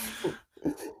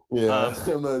 yeah.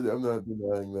 Um, I'm not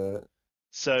denying that.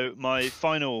 So my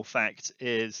final fact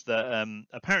is that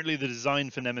apparently the design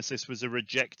for Nemesis was a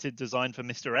rejected design for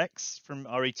Mr. X from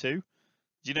RE2. Do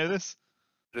you know this?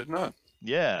 Did not.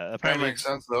 Yeah, That apparently. makes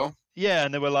sense though. Yeah,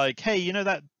 and they were like, "Hey, you know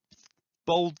that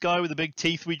bold guy with the big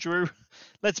teeth we drew?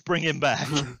 Let's bring him back."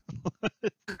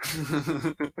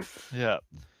 Yeah.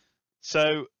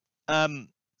 So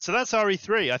that's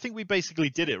RE3. I think we basically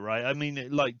did it, right? I mean,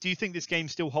 like, do you think this game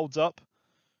still holds up?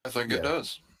 I think Yeah. it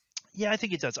does. Yeah, I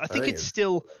think it does. I think think it's it's-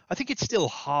 still. I think it's still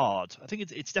hard. I think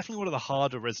it's definitely one of the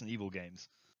harder Resident Evil games.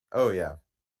 Oh yeah,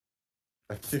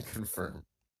 I can confirm.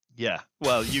 Yeah.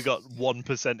 Well, you got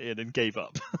 1% in and gave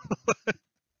up.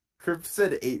 Crip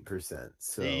said 8%.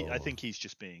 So I think he's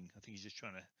just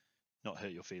trying to not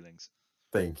hurt your feelings.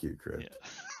 Thank you, Crip. Yeah.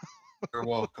 You're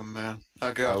welcome, man. I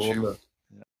I got will you.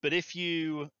 not- But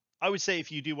I would say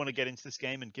if you do want to get into this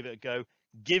game and give it a go,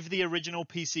 give the original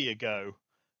PC a go.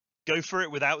 Go for it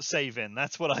without saving.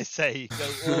 That's what I say. Go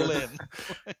all in.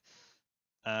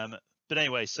 But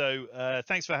anyway, so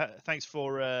thanks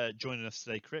for joining us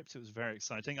today, Crypt. It was very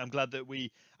exciting. I'm glad that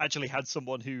we actually had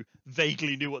someone who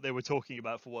vaguely knew what they were talking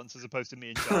about for once, as opposed to me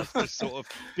and Charles just sort of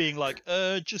being like,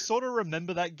 just sort of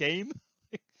remember that game.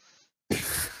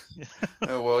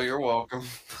 Oh, well, you're welcome.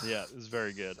 Yeah, it was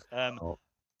very good. Oh.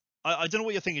 I don't know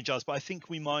what you're thinking, Charles, but I think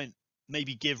we might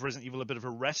maybe give Resident Evil a bit of a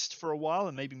rest for a while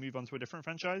and maybe move on to a different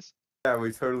franchise. Yeah,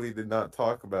 we totally did not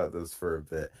talk about this for a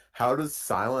bit. How does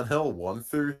Silent Hill 1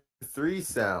 through 3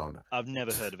 sound? I've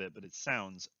never heard of it, but it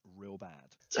sounds real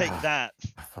bad. Take Ah. that.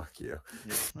 Fuck you.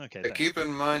 Yeah, okay, But thanks. keep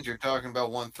in mind, you're talking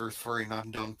about 1 through 3, not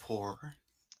done poor.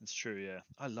 It's true, yeah.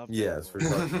 I love Yes, we're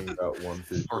Downpour. talking about 1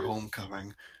 through 3. Or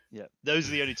Homecoming. Yeah, those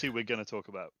are the only two we're going to talk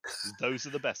about. Those are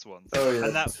the best ones. Oh, yeah,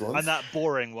 and this one? that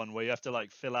boring one where you have to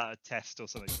like fill out a test or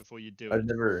something before you do I've it.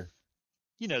 never.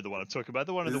 You know the one I'm talking about,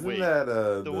 the one of the Isn't Wii. that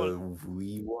The the one-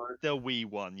 Wii one? The Wii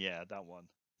one, yeah, that one.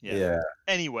 Yeah. Yeah.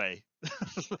 Anyway,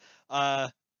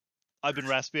 I've been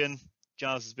Raspian.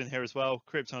 Giles has been here as well.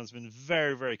 Krypton has been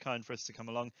very, very kind for us to come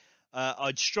along.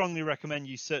 I'd strongly recommend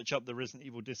you search up the Resident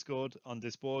Evil Discord on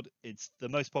Discord. It's the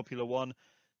most popular one.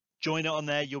 Join it on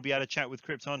there. You'll be able to chat with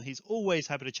Krypton. He's always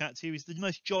happy to chat to you. He's the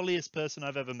most jolliest person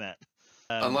I've ever met.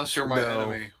 Unless you're my no.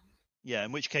 enemy. Yeah,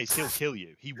 in which case he'll kill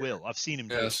you. He will. I've seen him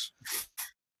do it. Yes.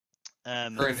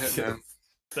 Um, Great hitman.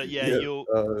 but yeah,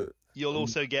 you'll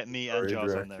also get me and sorry,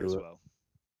 Giles on there as Dracula. well.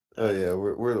 Oh yeah,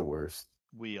 we're the worst.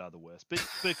 We are the worst, but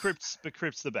Crypt's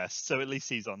the best, so at least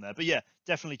he's on there. But yeah,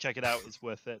 definitely check it out; it's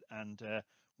worth it, and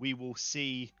we will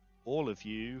see all of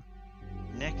you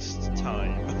next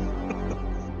time.